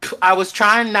 bitch. I was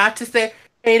trying not to say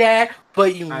that,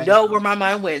 but you I know know. where my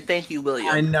mind went. Thank you, William.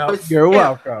 I know. But You're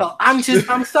still, welcome.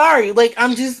 I'm sorry. Like,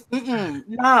 I'm just,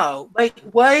 no. Like,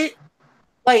 what?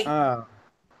 Like,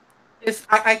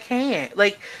 I can't.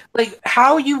 Like,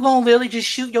 how are you gonna really just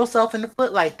shoot yourself in the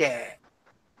foot like that?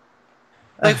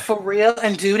 Like, for real,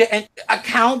 and do that, and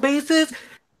account basis.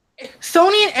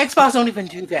 Sony and Xbox don't even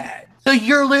do that. So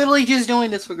you're literally just doing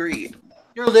this for greed.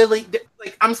 You're literally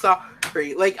like, I'm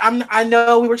sorry. Like, I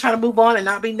know we were trying to move on and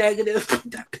not be negative.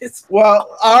 That pissed me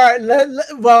Well, all right.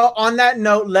 Well, on that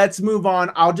note, let's move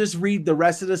on. I'll just read the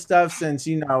rest of the stuff since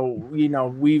you know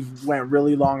we've went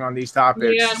really long on these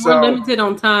topics. Yeah, So we're limited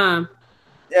on time.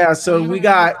 yeah, so we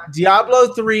got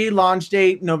Diablo 3 launch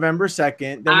date November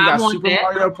 2nd. Then we I got want Super that.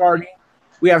 Mario Party.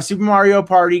 We have Super Mario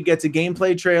Party gets a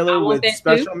gameplay I trailer want with that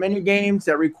special mini games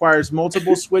that requires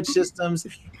multiple Switch systems,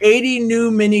 80 new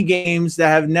mini games that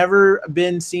have never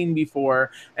been seen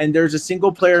before, and there's a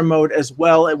single player mode as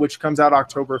well, which comes out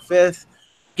October 5th.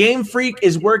 Game Freak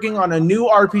is working on a new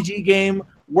RPG game.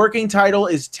 Working title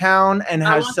is Town and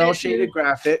I has want cell that shaded too.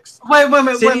 graphics. Wait a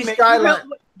minute. City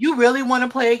Skyline. You really want to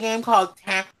play a game called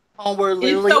Town where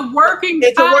literally It's a working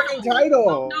It's a title. working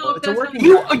title. No, It's a that's working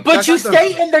you, title. but That's you not the-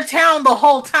 stay in the town the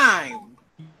whole time.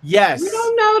 Yes. You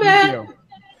don't know you that. do.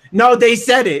 No, they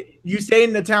said it. You stay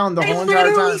in the town the They whole entire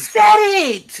literally time. said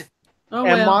it. Oh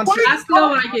And well, Monster- I still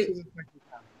like it.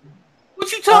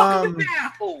 What you talking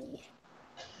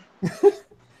about?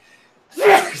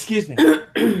 Excuse me.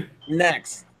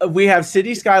 Next, we have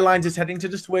City Skylines is heading to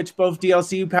the Switch. Both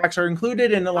DLC packs are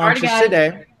included in the Already launches got it.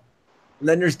 today.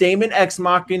 Then there's Daemon X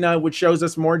Machina, which shows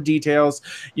us more details.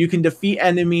 You can defeat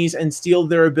enemies and steal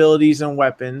their abilities and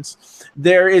weapons.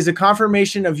 There is a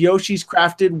confirmation of Yoshi's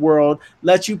Crafted World,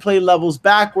 lets you play levels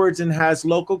backwards and has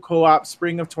local co-op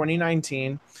spring of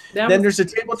 2019. Then there's the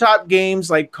tabletop games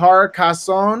like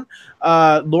Carcassonne,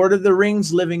 Lord of the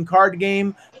Rings Living Card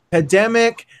Game,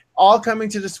 Pandemic, all coming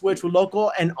to the Switch with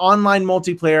local and online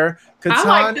multiplayer. Catan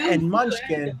like those and too,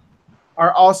 Munchkin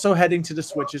are also heading to the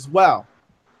Switch as well.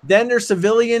 Then there's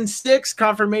Civilian 6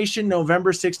 confirmation,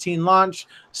 November 16 launch.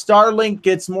 Starlink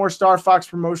gets more Star Fox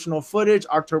promotional footage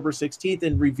October 16th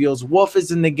and reveals Wolf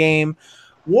is in the game.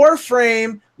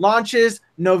 Warframe launches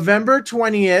November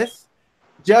 20th.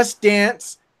 Just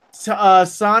Dance,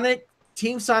 Sonic,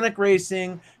 Team Sonic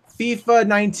Racing, FIFA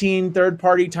 19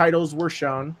 third-party titles were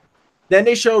shown. Then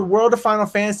they showed World of Final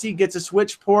Fantasy gets a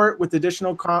Switch port with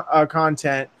additional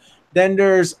content. Then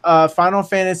there's Final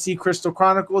Fantasy Crystal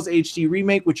Chronicles HD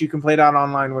Remake, which you can play out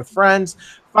online with friends.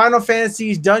 Final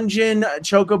Fantasy's Dungeon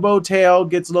Chocobo Tale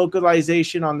gets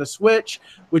localization on the Switch,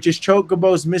 which is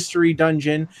Chocobo's Mystery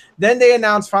Dungeon. Then they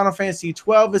announced Final Fantasy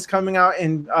 12 is coming out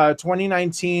in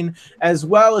 2019, as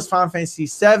well as Final Fantasy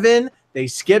 7. They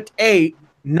skipped 8,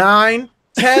 9,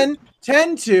 10,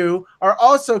 10-2 are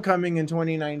also coming in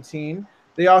 2019.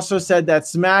 They also said that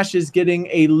Smash is getting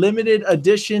a limited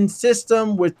edition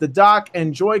system with the dock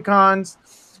and Joy-Cons.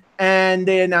 And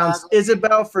they announced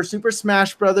Isabelle for Super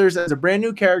Smash Brothers as a brand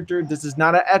new character. This is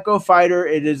not an Echo Fighter.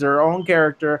 It is her own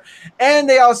character. And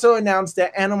they also announced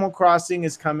that Animal Crossing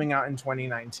is coming out in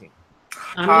 2019.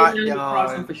 I'm getting Animal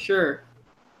Crossing for sure.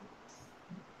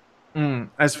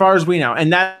 As far as we know.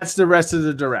 And that's the rest of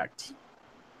the Direct.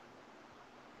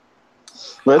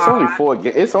 But it's only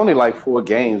it's only like 4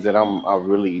 games that I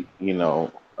really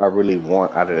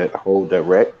want out of that whole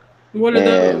Direct. What are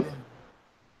those?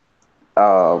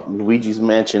 Luigi's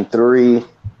Mansion 3,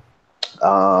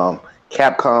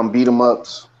 Capcom beat 'em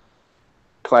ups,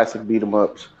 classic beat 'em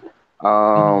ups.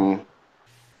 I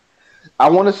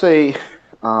want to say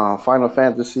Final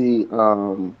Fantasy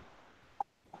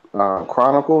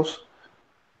Chronicles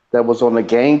that was on the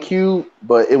GameCube,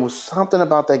 but it was something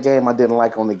about that game I didn't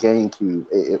like on the GameCube.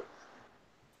 It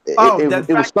was something that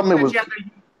was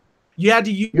you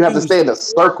have to stay in a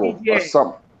circle or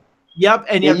something. Yep,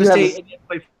 and you have to stay and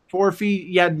play 4 feet.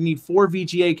 You had to need 4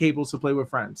 VGA cables to play with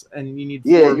friends, and you need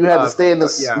you had to stay in the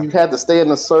you had to stay in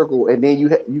the circle, and then you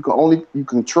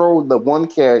control the one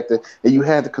character, and you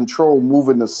had to control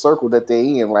moving the circle that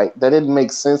they in. Like that didn't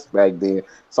make sense back then.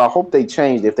 So I hope they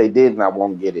changed. If they did, I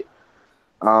won't get it.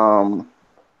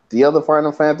 The other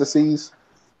Final Fantasies,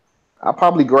 I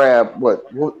probably grabbed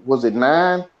what was it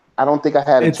 9? I don't think I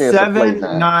had a chance to play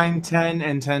 7, 9, 10,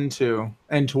 and 10-2,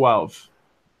 and 12.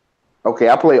 Okay,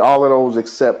 I play all of those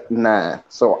except 9,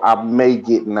 so I may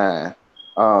get 9.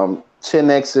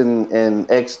 10X and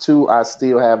X2, I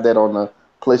still have that on the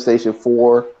PlayStation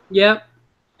 4. Yep.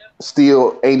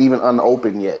 Still ain't even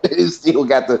unopened yet. It still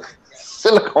got the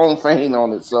silicone vein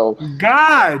on it. So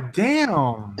God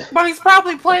damn. But he's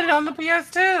probably played it on the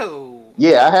PS2.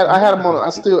 Yeah, I had him on.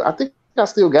 I think I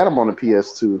still got him on the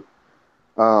PS2.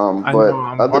 But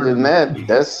other than that,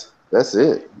 that's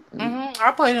it.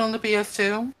 I played it on the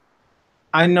PS2.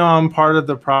 I know I'm part of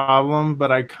the problem,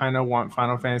 but I kind of want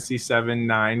Final Fantasy 7,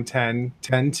 9, 10,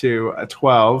 10-2,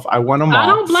 12. I want them all. I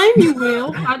don't blame you,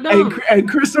 Will. I don't. and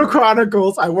Crystal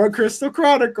Chronicles. I want Crystal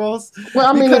Chronicles. Well,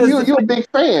 I mean, if you're a big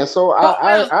fan, so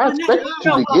I expect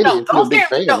you to get it if you're a big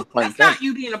fan. No, that's not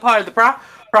you being a part of the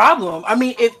problem. I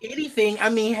mean, if anything, I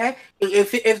mean, heck,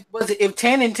 if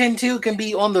 10 and 10-2 can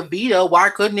be on the Vita, why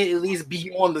couldn't it at least be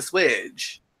on the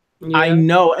Switch? Yeah. I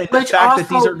know, and the fact that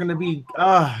these are going to be,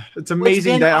 it's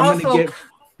amazing that I'm going to get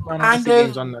Final Fantasy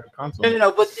games on the console.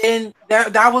 No, but then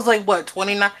that was like what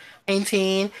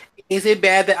 2019. Is it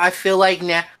bad that I feel like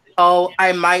now? Oh,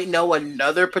 I might know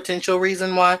another potential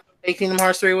reason why Kingdom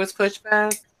Hearts 3 was pushed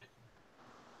back.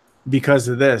 Because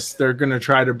of this, they're going to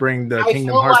try to bring the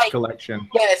Kingdom Hearts collection.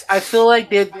 Yes, I feel like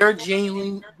they're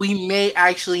genuine. We may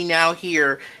actually now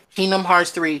hear Kingdom Hearts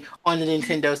 3 on the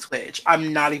Nintendo Switch.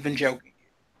 I'm not even joking.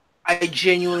 I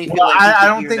genuinely feel like I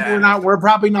don't think we're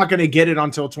probably not going to get it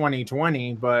until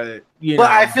 2020, but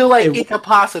I feel like it's a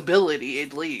possibility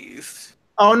at least.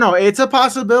 Oh no, it's a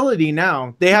possibility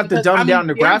now. They have to dumb down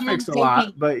the graphics a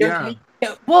lot, but yeah.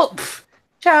 Well,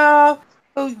 child,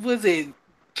 what was it?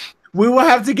 We will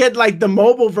have to get like the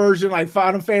mobile version, like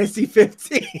Final Fantasy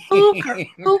 15. Ooh,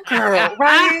 girl,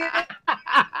 right?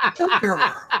 Ooh,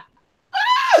 girl.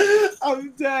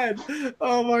 I'm dead.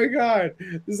 Oh my god.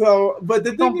 So, but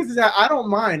the thing is that I don't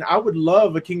mind. I would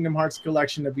love a Kingdom Hearts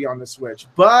collection to be on the Switch,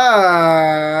 but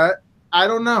I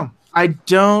don't know. I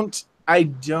don't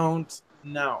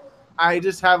know. I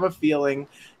just have a feeling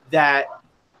that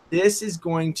this is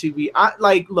going to be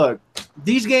look,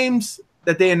 these games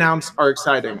that they announced are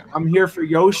exciting. I'm here for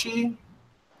Yoshi,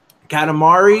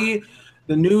 Katamari,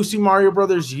 the new Super Mario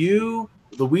Brothers U,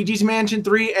 Luigi's Mansion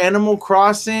 3, Animal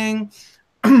Crossing,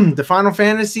 the Final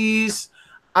Fantasies.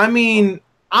 I mean,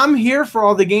 I'm here for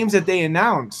all the games that they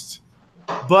announced.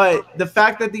 But the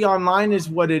fact that the online is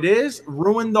what it is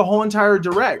ruined the whole entire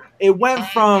Direct. It went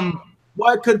from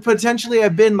what could potentially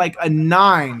have been like a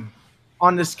 9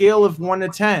 on the scale of 1 to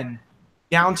 10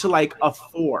 down to like a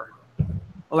 4.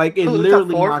 Like it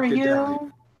literally knocked it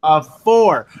down. A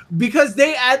 4 because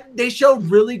they showed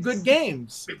really good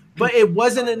games, but it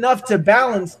wasn't enough to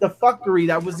balance the fuckery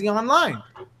that was the online.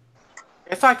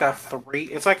 It's like a 3.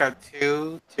 It's like a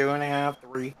 2, 2.5,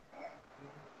 3.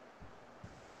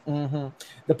 Mm-hmm.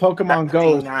 The Pokemon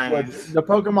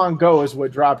Go is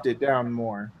what dropped it down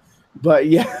more. But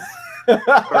yeah,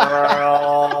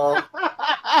 girl.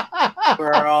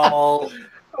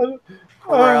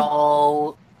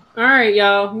 All right,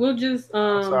 y'all. We'll just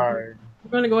sorry.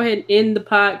 We're gonna go ahead and end the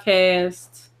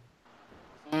podcast.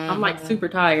 I'm like super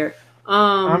tired.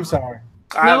 I'm sorry.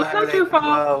 No, it's not your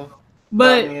fault.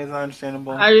 But is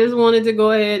understandable. I just wanted to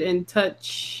go ahead and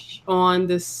touch on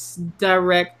this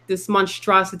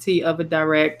monstrosity of a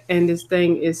direct, and this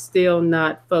thing is still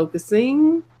not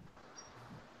focusing.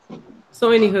 So,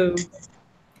 anywho,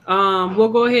 we'll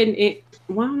go ahead and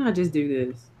why don't I just do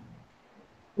this?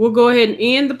 We'll go ahead and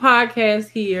end the podcast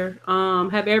here.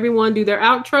 Have everyone do their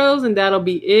outros, and that'll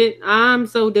be it. I'm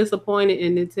so disappointed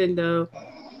in Nintendo.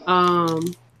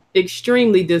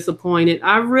 Extremely disappointed.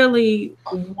 I really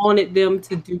wanted them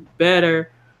to do better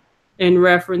in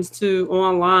reference to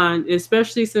online,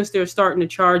 especially since they're starting to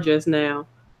charge us now.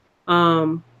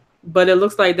 But it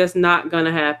looks like that's not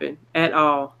gonna happen at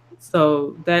all.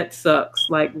 So that sucks,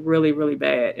 like really, really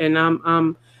bad. And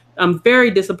I'm very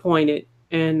disappointed.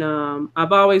 And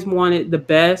I've always wanted the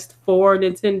best for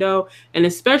Nintendo, and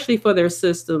especially for their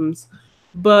systems,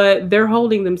 but they're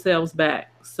holding themselves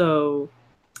back. So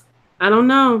I don't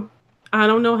know. I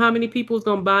don't know how many people's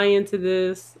gonna buy into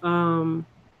this.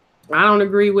 I don't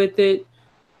agree with it,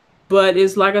 but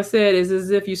it's like I said, it's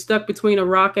as if you're stuck between a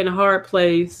rock and a hard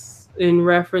place in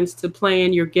reference to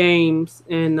playing your games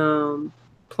and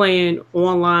playing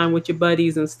online with your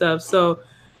buddies and stuff. So,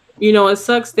 it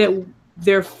sucks that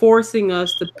they're forcing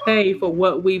us to pay for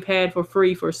what we've had for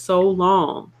free for so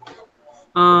long.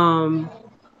 And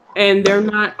they're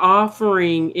not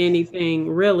offering anything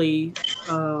really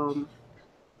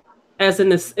as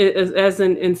an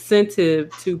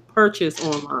incentive to purchase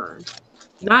online.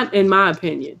 Not in my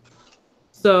opinion.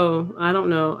 So I don't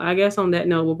know. I guess on that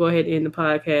note, we'll go ahead and end the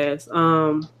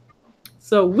podcast.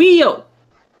 So Will.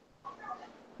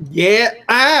 Yeah.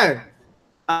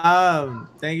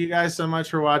 Thank you guys so much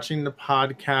for watching the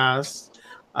podcast.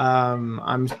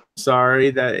 I'm sorry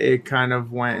that it kind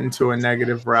of went into a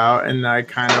negative route and I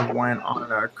kind of went on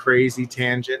a crazy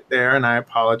tangent there, and I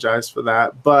apologize for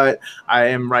that. But I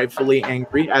am rightfully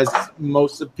angry, as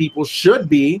most of people should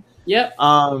be. Yep.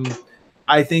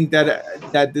 I think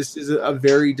that this is a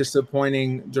very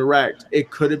disappointing direct.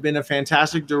 It could have been a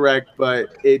fantastic direct, but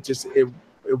it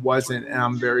wasn't, and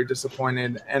I'm very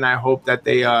disappointed. And I hope that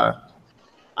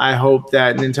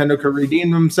Nintendo could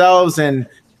redeem themselves and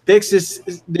fix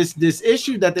this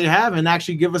issue that they have and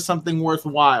actually give us something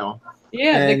worthwhile.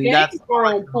 Yeah, and the games are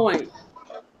on point.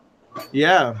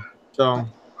 Yeah. So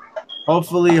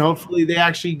hopefully they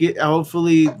actually get.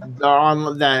 Hopefully they're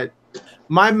on that.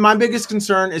 My biggest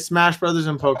concern is Smash Brothers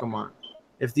and Pokemon.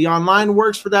 If the online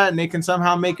works for that and they can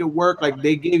somehow make it work, like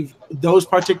they gave those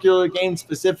particular games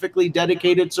specifically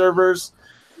dedicated servers,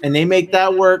 and they make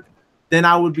that work, then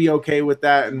I would be okay with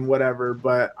that and whatever.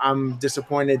 But I'm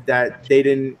disappointed that they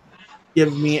didn't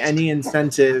give me any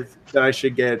incentive that I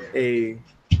should get pay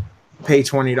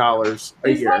 $20 a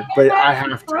year. Like but I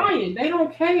have to. They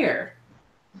don't care.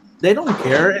 They don't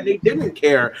care, and they didn't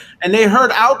care. And they heard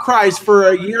outcries for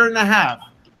a year and a half.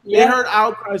 Yeah. They heard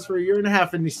outcries for a year and a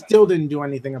half, and they still didn't do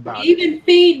anything about it. Even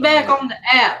feedback on the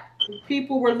app.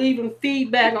 People were leaving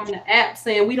feedback on the app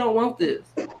saying, we don't want this.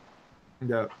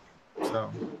 Yeah.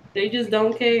 So they just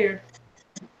don't care.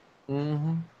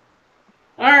 Mm-hmm.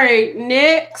 All right,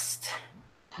 next.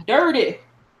 Dirty.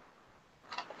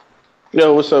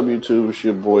 Yo, what's up, YouTube? It's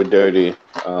your boy Dirty.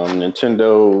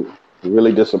 Nintendo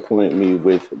really disappointed me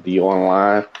with the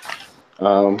online.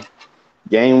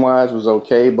 Game-wise was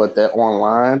okay, but that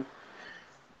online,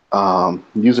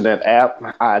 using that app,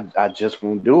 I just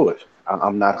won't do it.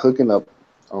 I'm not hooking up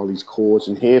all these cords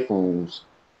and headphones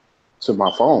to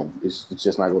my phone. It's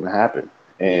just not going to happen.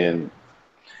 And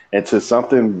until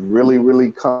something really,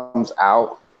 really comes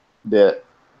out that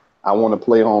I want to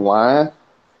play online,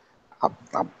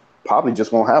 I probably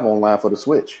just won't have online for the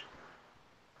Switch.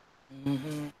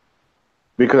 Mm-hmm.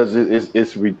 Because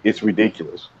it's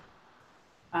ridiculous.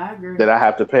 I agree. That I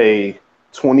have to pay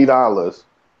 $20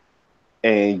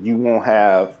 and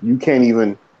you can't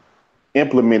even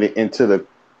implement it into the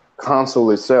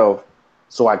console itself,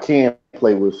 so I can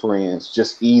play with friends.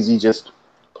 Just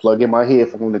plug in my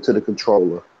headphone into the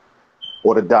controller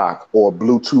or the dock or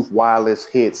Bluetooth wireless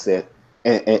headset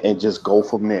and just go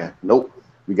from there. Nope.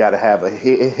 We got to have a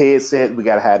headset. We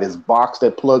got to have this box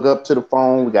that plug up to the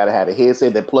phone. We got to have a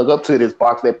headset that plug up to this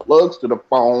box that plugs to the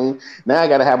phone. Now I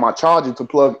got to have my charger to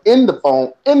plug in the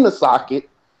phone, in the socket.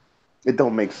 It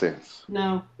don't make sense.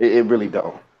 No. It really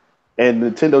don't. And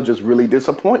Nintendo just really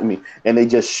disappoint me. And they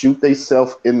just shoot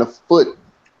themselves in the foot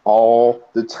all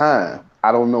the time.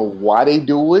 I don't know why they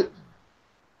do it.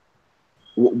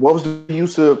 What was the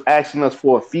use of asking us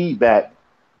for feedback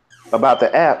about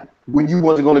the app when you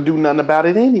wasn't going to do nothing about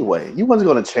it anyway? You wasn't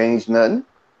going to change nothing.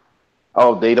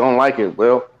 Oh, they don't like it.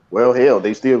 Well, hell,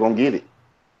 they still going to get it.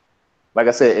 Like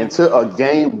I said, until a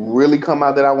game really come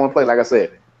out that I want to play, like I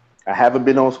said, I haven't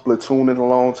been on Splatoon in a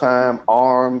long time.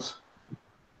 ARMS.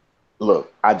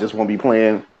 Look, I just won't be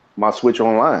playing my Switch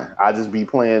online. I just be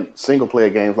playing single player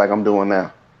games like I'm doing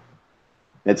now.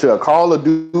 Until a Call of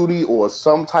Duty or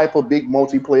some type of big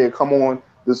multiplayer come on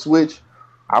the Switch,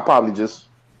 I probably just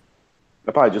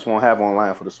won't have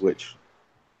online for the Switch.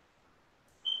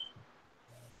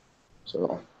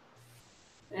 So.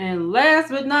 And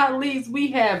last but not least,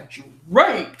 we have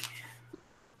Drake.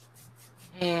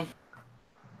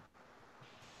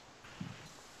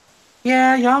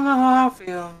 Yeah, y'all know how I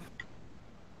feel.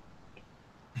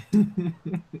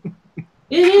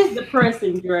 It is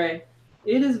depressing, Dre.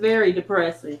 It is very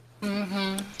depressing.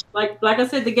 Mm-hmm. Like I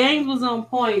said, the games was on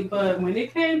point, but when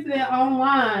it came to that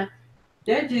online,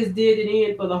 that just did it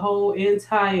in for the whole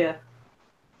entire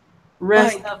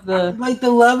rest of the. Like the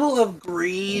level of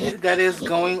greed that is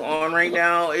going on right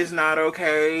now is not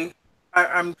okay.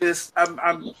 I'm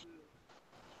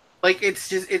like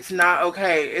it's not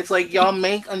okay. It's like y'all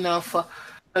make enough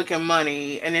fucking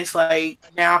money, and it's like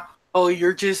now. Oh,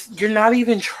 you're not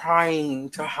even trying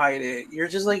to hide it. You're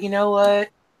just like, you know what?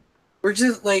 We're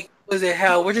just like, was it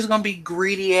hell? We're just gonna be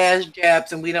greedy ass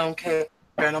Japs and we don't care.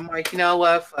 And I'm like, you know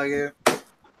what? Fuck it.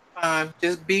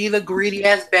 Just be the greedy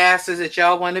ass bastards that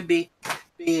y'all want to be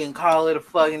and call it a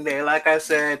fucking day. Like I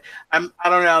said, I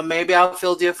don't know. Maybe I'll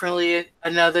feel differently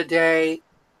another day,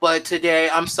 but today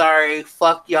I'm sorry.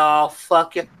 Fuck y'all.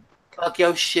 Fuck you. Fuck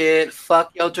your shit.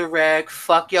 Fuck your direct.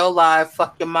 Fuck your live.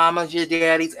 Fuck your mamas, your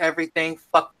daddies, everything.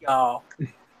 Fuck y'all.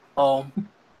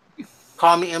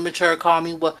 Call me immature. Call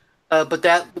me what? But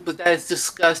that is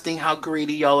disgusting. How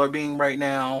greedy y'all are being right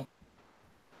now.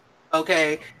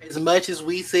 Okay, as much as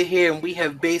we sit here and we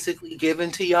have basically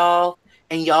given to y'all,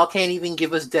 and y'all can't even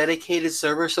give us dedicated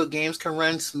servers so games can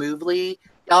run smoothly.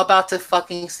 Y'all about to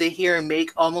fucking sit here and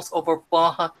make almost over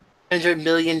 $400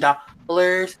 million.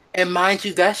 And mind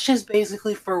you, that's just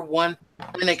basically for one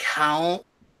account.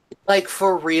 Like,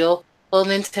 for real, well,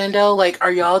 Nintendo, like,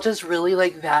 are y'all just really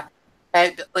like that?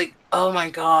 Like, oh my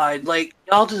god, like,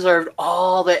 y'all deserved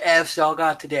all the Fs y'all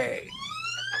got today.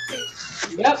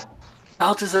 Yep.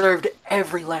 Y'all deserved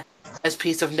every last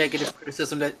piece of negative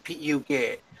criticism that you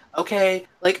get. Okay?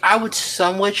 Like, I would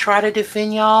somewhat try to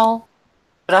defend y'all,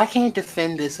 but I can't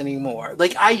defend this anymore.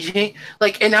 Like,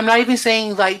 and I'm not even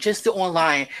saying, like, just the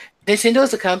online. Nintendo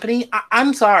as a company,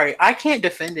 I'm sorry, I can't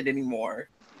defend it anymore.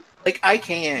 Like, I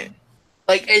can't.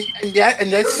 Like,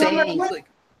 and that's saying, like,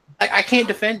 I can't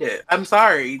defend it. I'm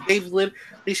sorry. They've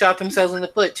literally shot themselves in the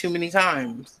foot too many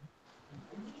times.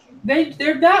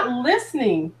 They're not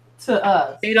listening to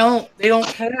us. They don't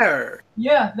care.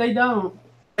 Yeah, they don't.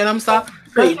 And I'm sorry.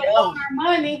 They want our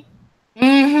money.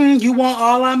 Mm-hmm. You want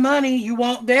all our money. You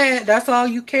want that. That's all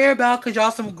you care about because y'all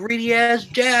some greedy ass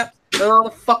Japs. That's all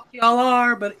the fuck y'all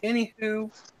are. But anywho.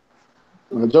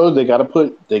 Joe, they gotta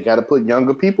put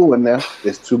younger people in there.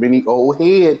 There's too many old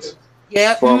heads.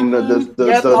 Yeah. From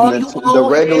the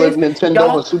regular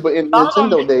Nintendo and Super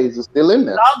Nintendo days is still in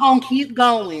there. Y'all gonna keep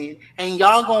going and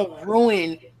y'all gonna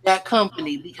ruin that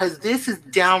company because this is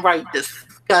downright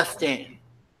disgusting.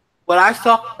 What I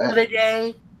saw the other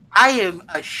day, I am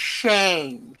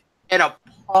ashamed and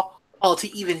appalled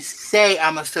to even say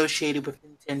I'm associated with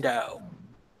Nintendo.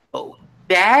 Oh,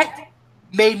 that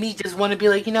made me just want to be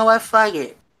like, you know what, fuck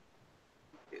it.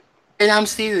 And I'm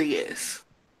serious.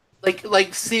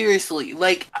 Like seriously,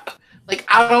 like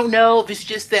I don't know if it's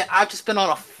just that I've just been on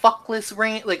a fuckless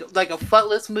rant, like a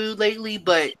fuckless mood lately,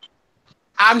 but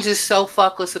I'm just so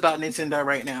fuckless about Nintendo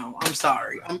right now. I'm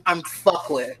sorry, I'm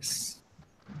fuckless.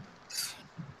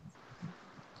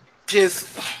 Just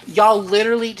y'all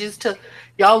literally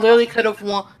could have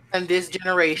won this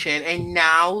generation, and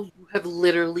now you have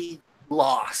literally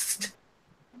lost.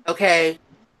 Okay,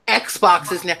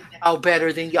 Xbox is now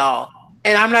better than y'all.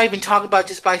 And I'm not even talking about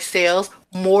just by sales.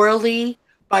 Morally,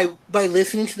 by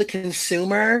listening to the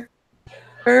consumer,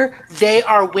 they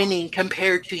are winning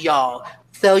compared to y'all.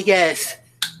 So yes,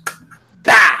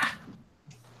 bah.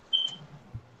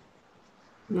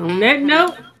 On that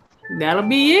note, that'll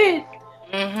be it.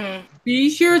 Mm-hmm. Be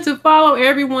sure to follow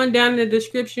everyone down in the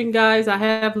description, guys. I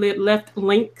have left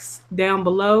links down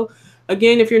below.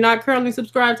 Again, if you're not currently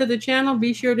subscribed to the channel,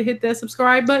 be sure to hit that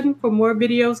subscribe button for more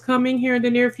videos coming here in the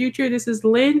near future. This is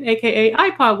Lynn, aka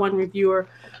iPod One Reviewer.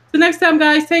 So next time,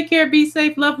 guys, take care, be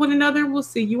safe, love one another. We'll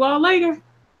see you all later.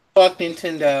 Fuck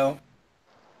Nintendo.